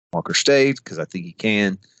stayed, because I think he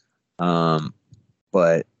can.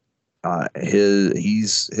 But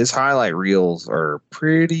his highlight reels are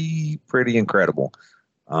pretty incredible.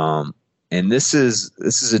 And this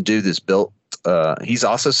is a dude that's built. He's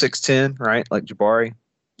also 6'10", right, like Jabari,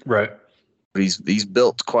 right? But he's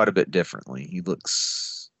built quite a bit differently. He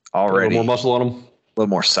looks already a little more muscle on him, a little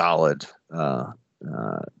more solid than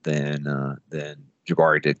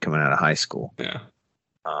Jabari did coming out of high school. Yeah.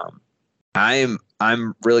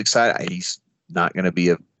 I'm really excited. He's not going to be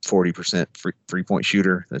a 40% 3-point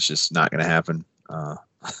shooter. That's just not going to happen.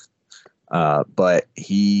 But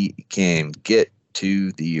he can get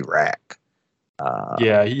to the rack.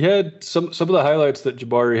 Yeah, he had some of the highlights that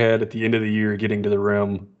Jabari had at the end of the year getting to the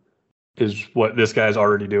rim is what this guy's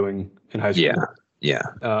already doing in high school. Yeah.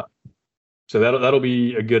 So that'll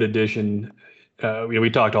be a good addition. We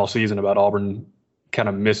talked all season about Auburn kind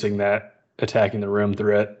of missing that attacking the rim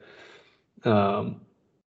threat. But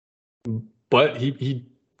he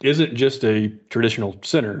isn't just a traditional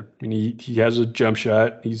center. I mean, he has a jump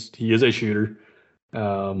shot. He is a shooter.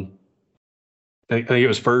 I think it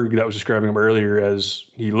was Ferg that was describing him earlier as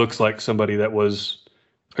he looks like somebody that was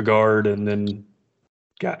a guard and then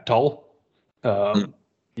got tall.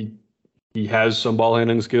 He has some ball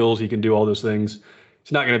handling skills. He can do all those things.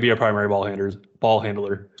 He's not going to be a primary ball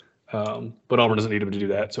handler. But Auburn doesn't need him to do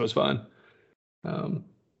that, so it's fine.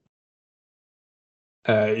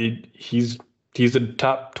 He's the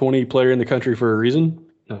top 20 player in the country for a reason.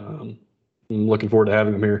 I'm looking forward to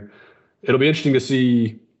having him here. It'll be interesting to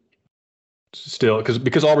see still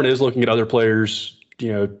because Auburn is looking at other players,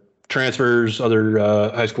 transfers, other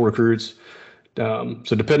high school recruits.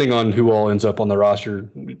 So depending on who all ends up on the roster,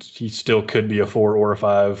 he still could be a 4 or a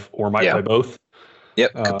 5 or might play both.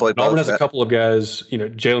 Yep, could play both. Auburn has a couple of guys,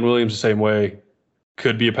 Jalen Williams the same way,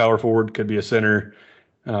 could be a power forward, could be a center.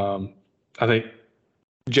 I think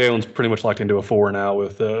Jalen's pretty much locked into a 4 now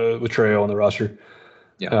with Trejo on the roster.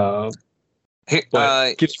 Yeah.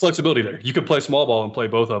 But gives flexibility there. You could play small ball and play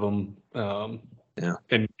both of them.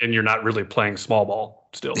 And you're not really playing small ball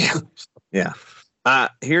still. Yeah.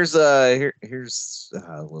 Here's a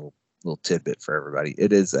little tidbit for everybody.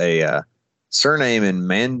 It is a surname in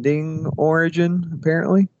Manding origin,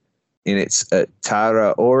 apparently, and it's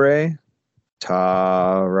Traore.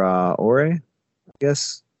 I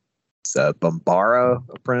guess it's a Bambara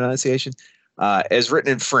pronunciation. As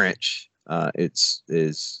written in French,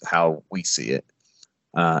 is how we see it,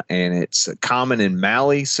 and it's common in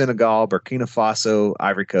Mali, Senegal, Burkina Faso,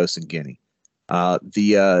 Ivory Coast, and Guinea.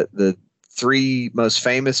 The 3 most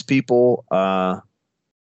famous people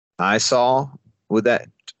I saw with that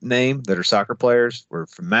name that are soccer players were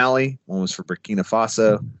from Mali. One was from Burkina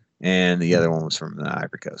Faso, and the other one was from the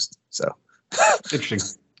Ivory Coast. So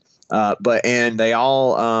interesting. And they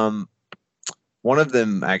all, one of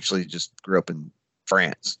them actually just grew up in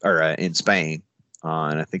France or in Spain,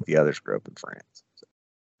 and I think the others grew up in France. So,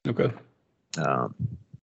 okay.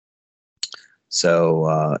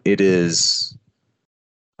 So it is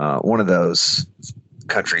one of those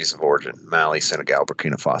countries of origin: Mali, Senegal,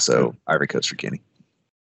 Burkina Faso, Ivory Coast, or Guinea.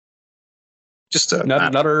 Just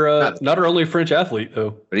not our only French athlete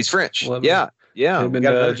though. But he's French. Yeah. Him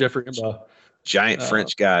and Jeffrey Imba. Giant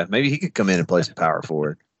French guy. Maybe he could come in and play some power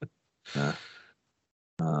forward.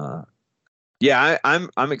 Yeah,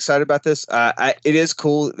 I'm excited about this. It is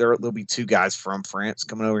cool. There'll be 2 guys from France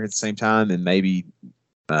coming over here at the same time, and maybe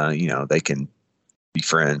they can be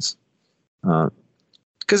friends.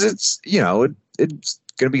 Because it's it's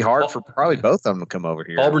going to be hard for probably both of them to come over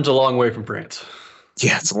here. Auburn's a long way from France.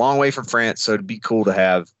 Yeah, it's a long way from France, so it'd be cool to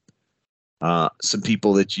have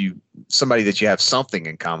somebody that you have something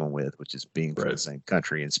in common with, which is being from the same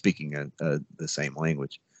country and speaking the same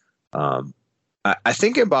language. I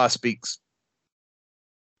think M'Ba speaks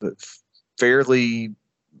fairly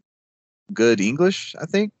good English. I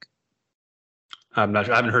think. I'm not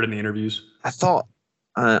sure. I haven't heard any interviews. I thought.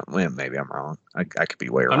 Well, maybe I'm wrong. I could be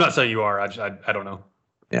way wrong. I'm not saying you are. I don't know.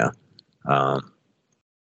 Yeah. And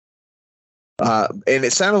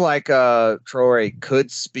it sounded like Traore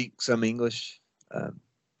could speak some English.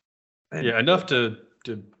 Enough to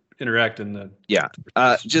interact in the. Yeah.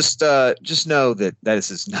 Just know that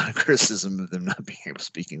is not a criticism of them not being able to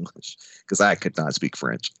speak English, because I could not speak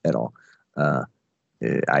French at all.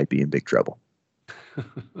 I'd be in big trouble.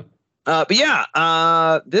 But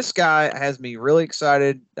yeah, this guy has me really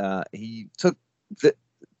excited. He took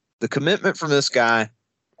the commitment from this guy,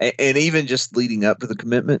 and even just leading up to the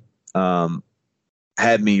commitment,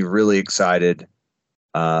 had me really excited,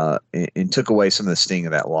 and took away some of the sting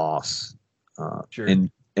of that loss. Sure.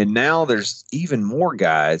 And now there's even more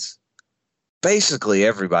guys, basically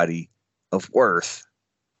everybody of worth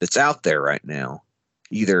that's out there right now,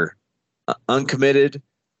 either uncommitted,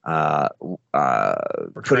 putting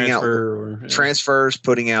out transfers,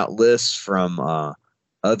 putting out lists from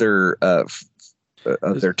other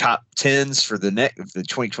of their top 10s for the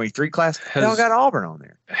 2023 class. They all got Auburn on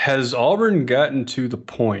there. Has Auburn gotten to the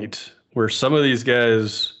point where some of these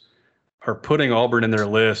guys are putting Auburn in their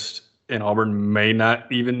list, and Auburn may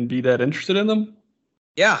not even be that interested in them?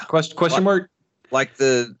 Yeah. Question mark? Like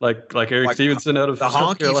Eric Stevenson out of the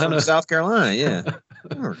South honky Carolina. from South Carolina. Yeah.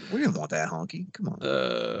 We didn't want that honky. Come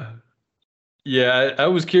on. Yeah, I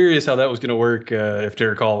was curious how that was going to work if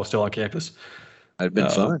Derek Hall was still on campus. That'd been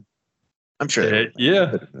fun. I'm sure. It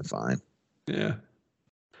would have been fine. Yeah.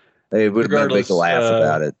 They would have made a big laugh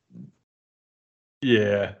about it.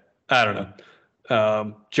 Yeah. I don't know.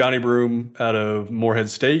 Johnny Broom out of Morehead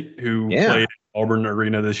State, who played Auburn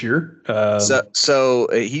Arena this year. So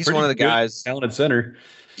he's one of the guys. Talented center.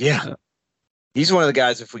 Yeah. He's one of the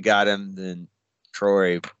guys, if we got him, then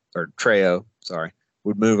Treo,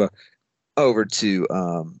 would move over to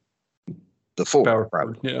the full power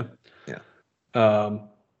forward. Yeah. Yeah.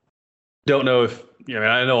 Don't know if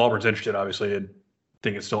I know Auburn's interested. Obviously, I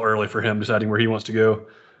think it's still early for him deciding where he wants to go.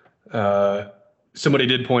 Somebody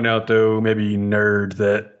did point out, though, maybe nerd,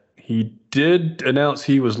 that he did announce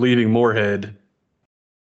he was leaving Morehead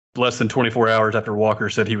less than 24 hours after Walker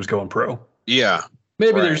said he was going pro. Yeah.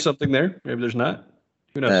 Maybe there's something there. Maybe there's not.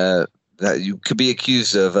 Who knows? That you could be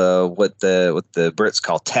accused of what the Brits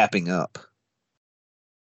call tapping up.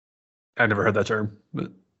 I've never heard that term,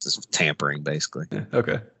 but just tampering, basically. Yeah,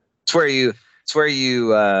 okay. It's where you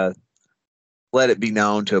let it be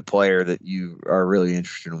known to a player that you are really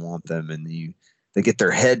interested and want them, and they get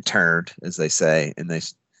their head turned, as they say, and they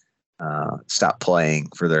stop playing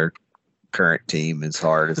for their current team as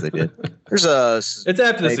hard as they did. It's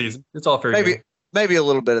after the season. It's all fair. Maybe a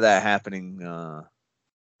little bit of that happening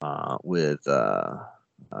with a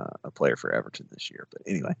player for Everton this year. But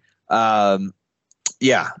anyway,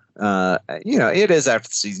 it is after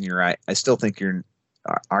the season. You're right. I still think you're.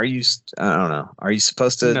 Are you? I don't know. Are you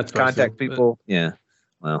supposed to contact people? Yeah.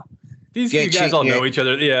 Well, these guys all know each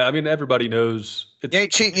other. Yeah. I mean, everybody knows. You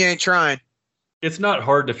ain't cheating. You ain't trying. It's not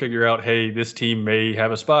hard to figure out. Hey, this team may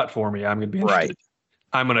have a spot for me. I'm going to be interested.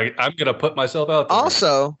 Right. I'm gonna put myself out there.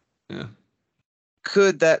 Also,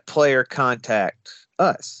 could that player contact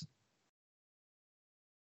us?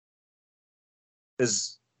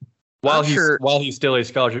 Because while he's still a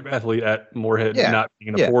scholarship athlete at Morehead, not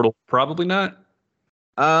being in the portal, probably not.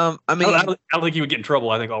 I mean, I don't think he would get in trouble.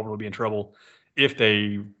 I think Auburn would be in trouble if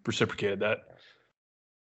they reciprocated that.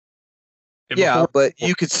 But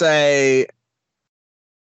you could say,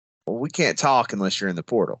 well, we can't talk unless you're in the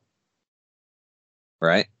portal,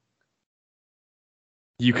 right?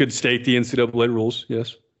 You could state the NCAA rules,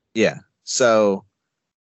 yes. Yeah. So,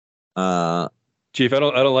 Chief, I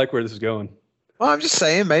don't like where this is going. Well, I'm just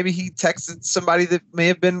saying, maybe he texted somebody that may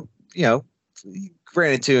have been, he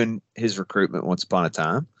ran into in his recruitment once upon a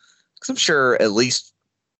time. Because I'm sure at least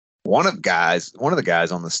one of the guys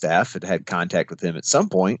on the staff had contact with him at some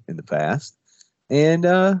point in the past, and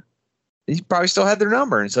he probably still had their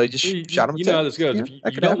number, and so he just shot him. You know how this goes.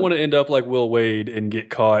 You don't want to end up like Will Wade and get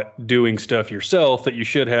caught doing stuff yourself that you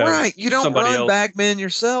should have. Right, you don't run else. Bagman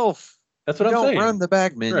yourself. That's what I'm saying. You don't run the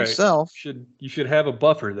Bagman yourself. You should have a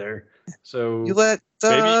buffer there. So you let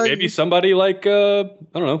maybe somebody like I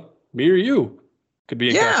don't know, me or you could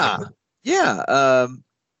be in contact. Yeah.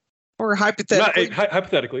 Or hypothetically,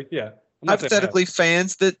 hypothetically, yeah. Hypothetically,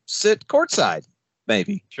 fans that sit courtside,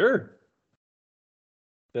 maybe. Sure.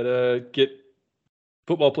 that get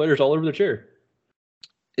football players all over their chair.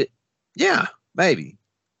 Yeah, maybe.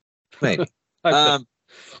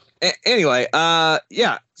 Anyway,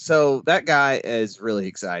 yeah. So that guy is really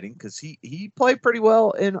exciting because he played pretty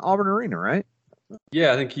well in Auburn Arena, right?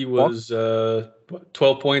 Yeah, I think he was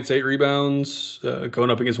 12 points, 8 rebounds, going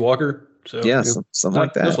up against Walker. So yeah, something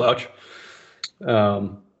like that. No slouch.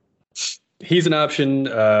 He's an option.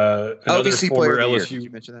 Another OVC former player of the year. LSU. Did you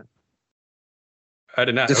mention that? I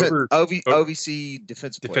did not. OVC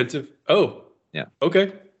defensive player. Oh, yeah.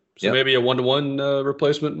 Okay. So maybe a 1-to-1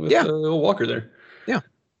 replacement with Walker there. Yeah.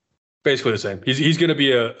 Basically the same. He's going to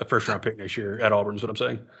be a first-round pick next year at Auburn is what I'm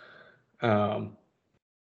saying.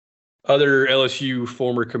 Other LSU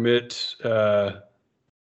former commit,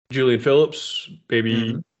 Julian Phillips,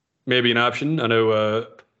 maybe an option. I know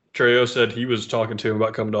Trejo said he was talking to him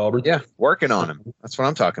about coming to Auburn. Yeah, working on him. That's what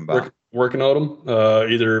I'm talking about. Working on him,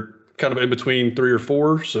 either kind of in between 3 or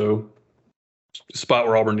 4, so a spot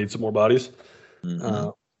where Auburn needs some more bodies.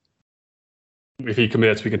 If he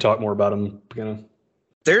commits, we can talk more about him.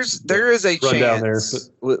 There is a chance down there,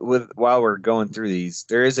 with while we're going through these,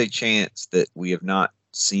 there is a chance that we have not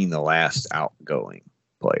seen the last outgoing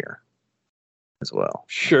player as well.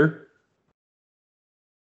 Sure.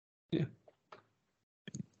 Yeah.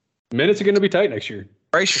 Minutes are going to be tight next year.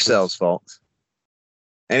 Brace yourselves, folks.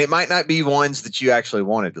 And it might not be ones that you actually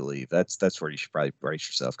wanted to leave. That's where you should probably brace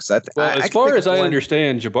yourself. Because as far as I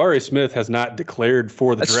understand, Jabari Smith has not declared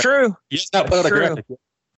for the draft. That's true. He's not put on a graphic.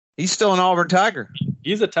 He's still an Auburn Tiger.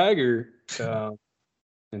 He's a Tiger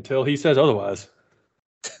until he says otherwise.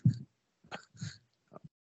 I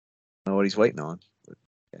don't know what he's waiting on.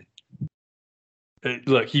 Okay.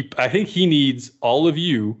 Look, I think he needs all of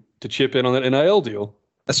you to chip in on that NIL deal.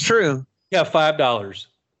 That's true. Yeah, $5.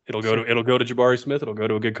 It'll go to Jabari Smith. It'll go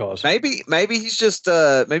to a good cause. Maybe he's just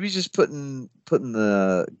getting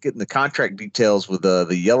the contract details with the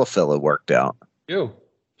yellow fella worked out. Yo,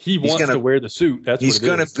 he wants to wear the suit. He's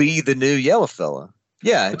going to be the new yellow fella.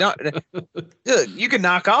 Yeah, you can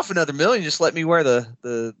knock off another $1 million. Just let me wear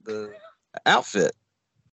the outfit,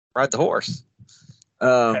 ride the horse.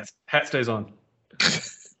 Hat stays on.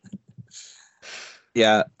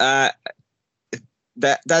 Yeah,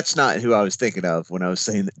 that's not who I was thinking of when I was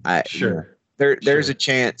saying that. Sure. There's a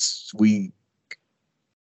chance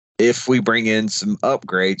if we bring in some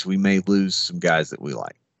upgrades, we may lose some guys that we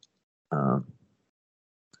like.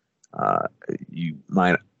 You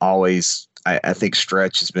might always. I think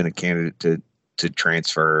Stretch has been a candidate to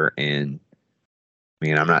transfer, and I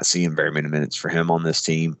mean I'm not seeing very many minutes for him on this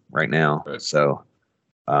team right now. Right. So,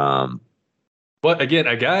 but again,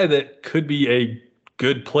 a guy that could be a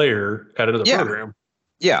good player at another program.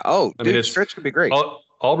 Yeah. Oh, Stretch could be great.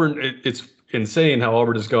 Auburn, it's insane how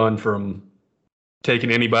Auburn has gone from taking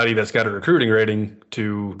anybody that's got a recruiting rating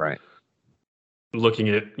to looking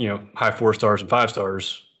at high 4 stars and 5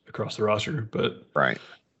 stars across the roster. But I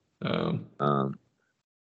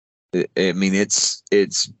mean, it's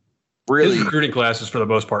really his recruiting class is for the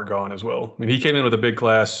most part gone as well. I mean, he came in with a big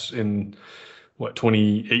class in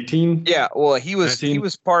 2018. Yeah, well, he was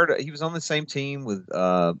on the same team with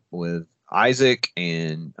Isaac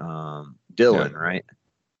and Dylan, right?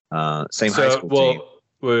 Same high school team.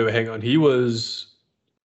 Wait, hang on. He was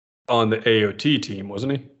on the AOT team,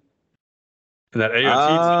 wasn't he? And that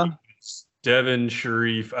AOT team was Devin,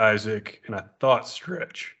 Sharif, Isaac, and I thought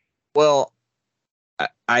Stretch. Well,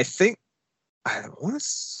 I think I want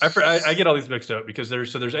to. I get all these mixed up because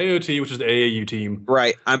there's AOT, which is the AAU team,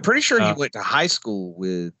 right? I'm pretty sure he went to high school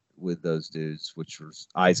with those dudes, which was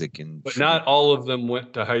Isaac and. But not all of them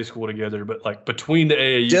went to high school together. But like between the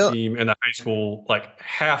AAU team and the high school, like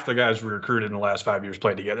half the guys we recruited in the last 5 years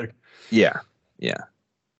played together. Yeah.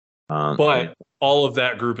 But all of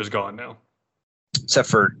that group is gone now, except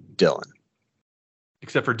for Dylan.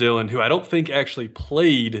 Who I don't think actually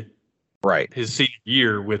played his senior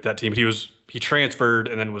year with that team. He transferred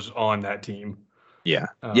and then was on that team. Yeah.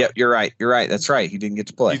 You're right. That's right. He didn't get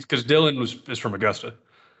to play because Dylan is from Augusta.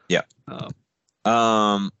 Yeah.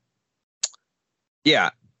 That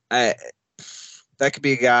could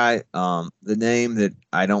be a guy. The name that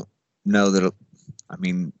I don't know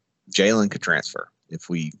Jalen could transfer if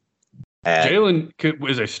we add. Jalen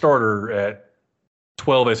is a starter at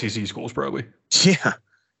 12 SEC schools probably. Yeah.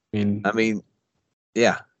 I mean,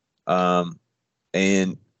 yeah.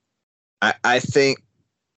 And I think,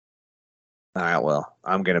 all right, well,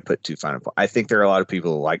 I'm going to put 2 final points. I think there are a lot of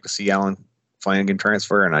people who like to see Alan Flanagan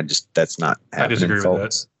transfer, and that's not happening. I disagree with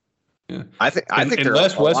that. Yeah. I think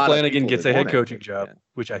unless Wes Flanagan gets a head coaching job,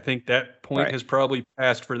 which I think that point has probably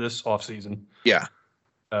passed for this offseason. Yeah.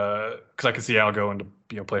 Because I can see Al going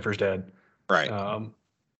to play for his dad. Right.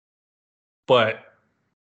 But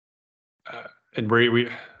and we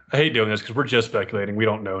I hate doing this because we're just speculating. We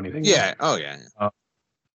don't know anything. Yeah. Oh, yeah.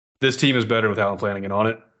 This team is better with Alan Flanagan on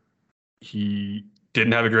it. He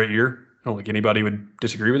didn't have a great year. I don't think anybody would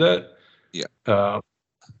disagree with that. Yeah.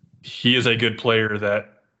 He is a good player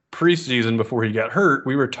that preseason, before he got hurt,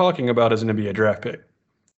 we were talking about as an NBA draft pick.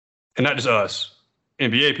 And not just us.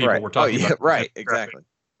 NBA people were talking about. Right. Exactly.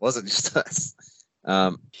 Wasn't just us.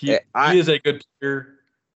 He is a good player.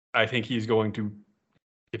 I think he's going to,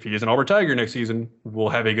 if he is an Auburn Tiger next season, we'll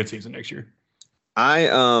have a good season next year.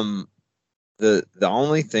 The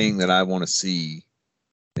only thing that I want to see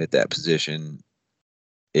at that position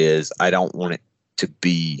is I don't want it to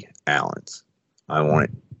be Allen's. I want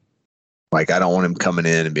it I don't want him coming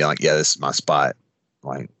in and being like, yeah, this is my spot.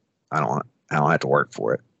 Like I don't have to work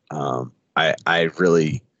for it. I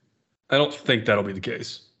don't think that'll be the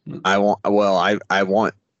case. I want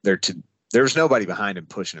there's nobody behind him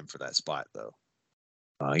pushing him for that spot though.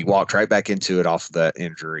 He walked right back into it off of that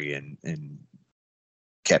injury and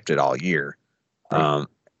kept it all year.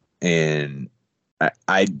 And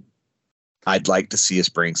I'd like to see us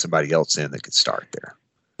bring somebody else in that could start there.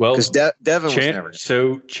 Well, because Devin was never.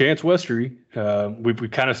 So Chance Westry, we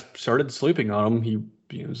kind of started sleeping on him.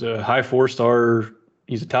 He was a high 4-star.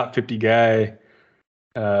 He's a top 50 guy.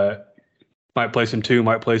 Might place him 2,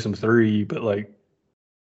 might place him 3, but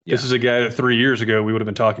this is a guy that 3 years ago we would have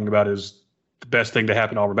been talking about as the best thing to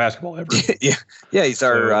happen to Auburn basketball ever. Yeah, he's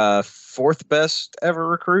our 4th best ever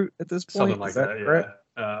recruit at this point. Something like that.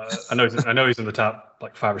 Yeah. I know he's in the top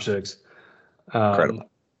 5 or 6. Incredible.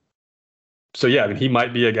 So yeah, I mean, he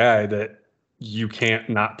might be a guy that you can't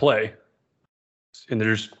not play. And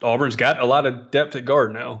Auburn's got a lot of depth at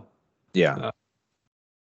guard now. Yeah.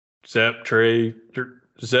 Zepp, Katie,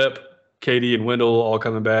 and Wendell all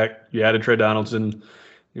coming back. You added Trey Donaldson.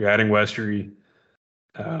 You're adding Westry.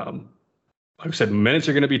 Like I said, minutes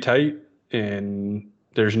are going to be tight, and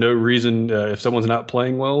there's no reason if someone's not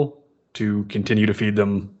playing well to continue to feed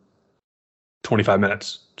them 25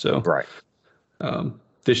 minutes. So right.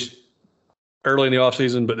 This early in the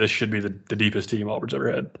offseason, but this should be the deepest team Auburn's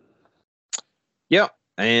ever had. Yeah,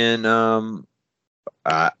 and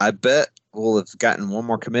I bet we'll have gotten one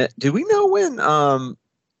more commit. Do we know when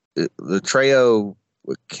the trio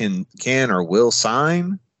can or will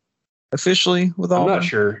sign officially with Auburn? I'm not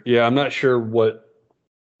sure. Yeah, I'm not sure what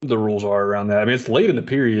the rules are around that. I mean, it's late in the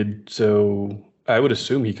period, so I would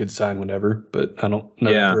assume he could sign whenever, but I don't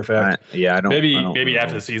know for a fact. I don't. Maybe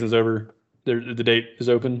after the season's over, the date is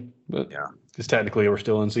open. But yeah, because technically we're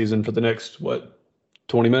still in season for the next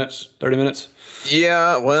 20 minutes, 30 minutes.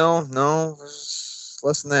 Yeah, well, no,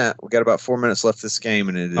 less than that. We got about 4 minutes left this game,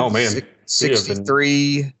 and it is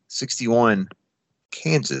 63-61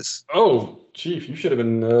 Kansas. Oh, Chief, you should have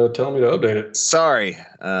been telling me to update it. Sorry.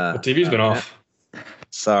 The TV's been off.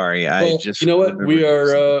 Sorry. You know what? We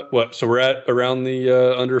are, so we're at around the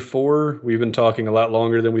under 4. We've been talking a lot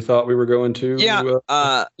longer than we thought we were going to. Yeah.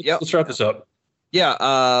 Let's wrap this up.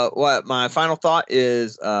 Yeah. What my final thought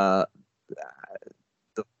is the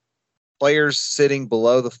players sitting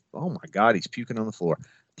below oh my God, he's puking on the floor.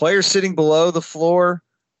 Players sitting below the floor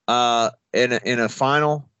in a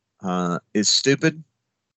final is stupid.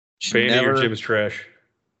 Vandy or Jim is trash.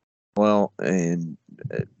 Well, and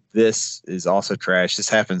this is also trash. This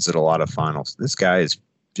happens at a lot of finals. This guy is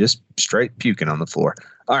just straight puking on the floor.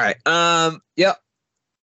 All right. Yep.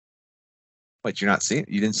 Wait, you're not seeing it?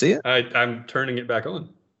 You didn't see it? I'm turning it back on.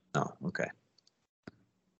 Oh, okay.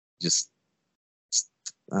 Just,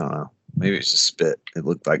 I don't know. Maybe it's just spit. It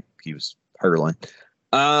looked like he was hurling.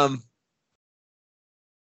 Yeah.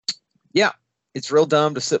 It's real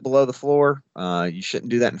dumb to sit below the floor. You shouldn't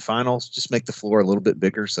do that in finals. Just make the floor a little bit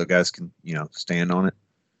bigger so guys can, stand on it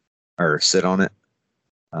or sit on it.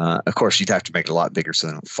 Of course, you'd have to make it a lot bigger so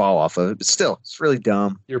they don't fall off of it. But still, it's really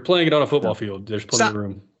dumb. You're playing it on a football field. There's plenty of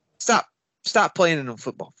room. Stop playing it on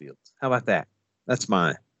football fields. How about that? That's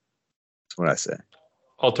what I say.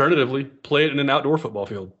 Alternatively, play it in an outdoor football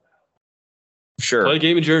field. Sure. Play a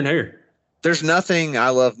game in Jordan Hare. There's nothing I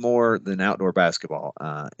love more than outdoor basketball,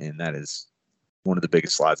 and that is one of the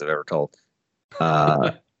biggest lies I've ever told.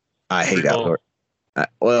 I hate outdoor. I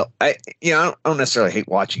don't necessarily hate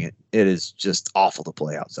watching it. It is just awful to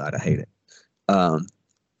play outside. I hate it.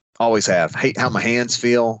 Always have. Hate how my hands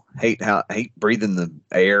feel. Hate breathing the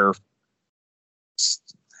air.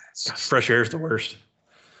 Fresh air is the worst.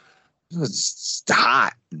 It's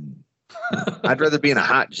hot. I'd rather be in a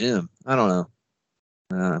hot gym. I don't know.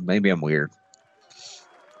 Maybe I'm weird.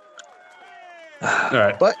 All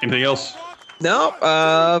right. But anything else? No.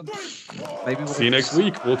 Maybe we'll see you next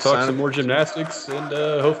week. We'll talk some more gymnastics, and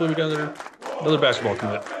hopefully we got another basketball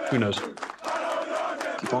commit. Who knows?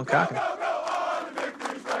 Keep on cocking.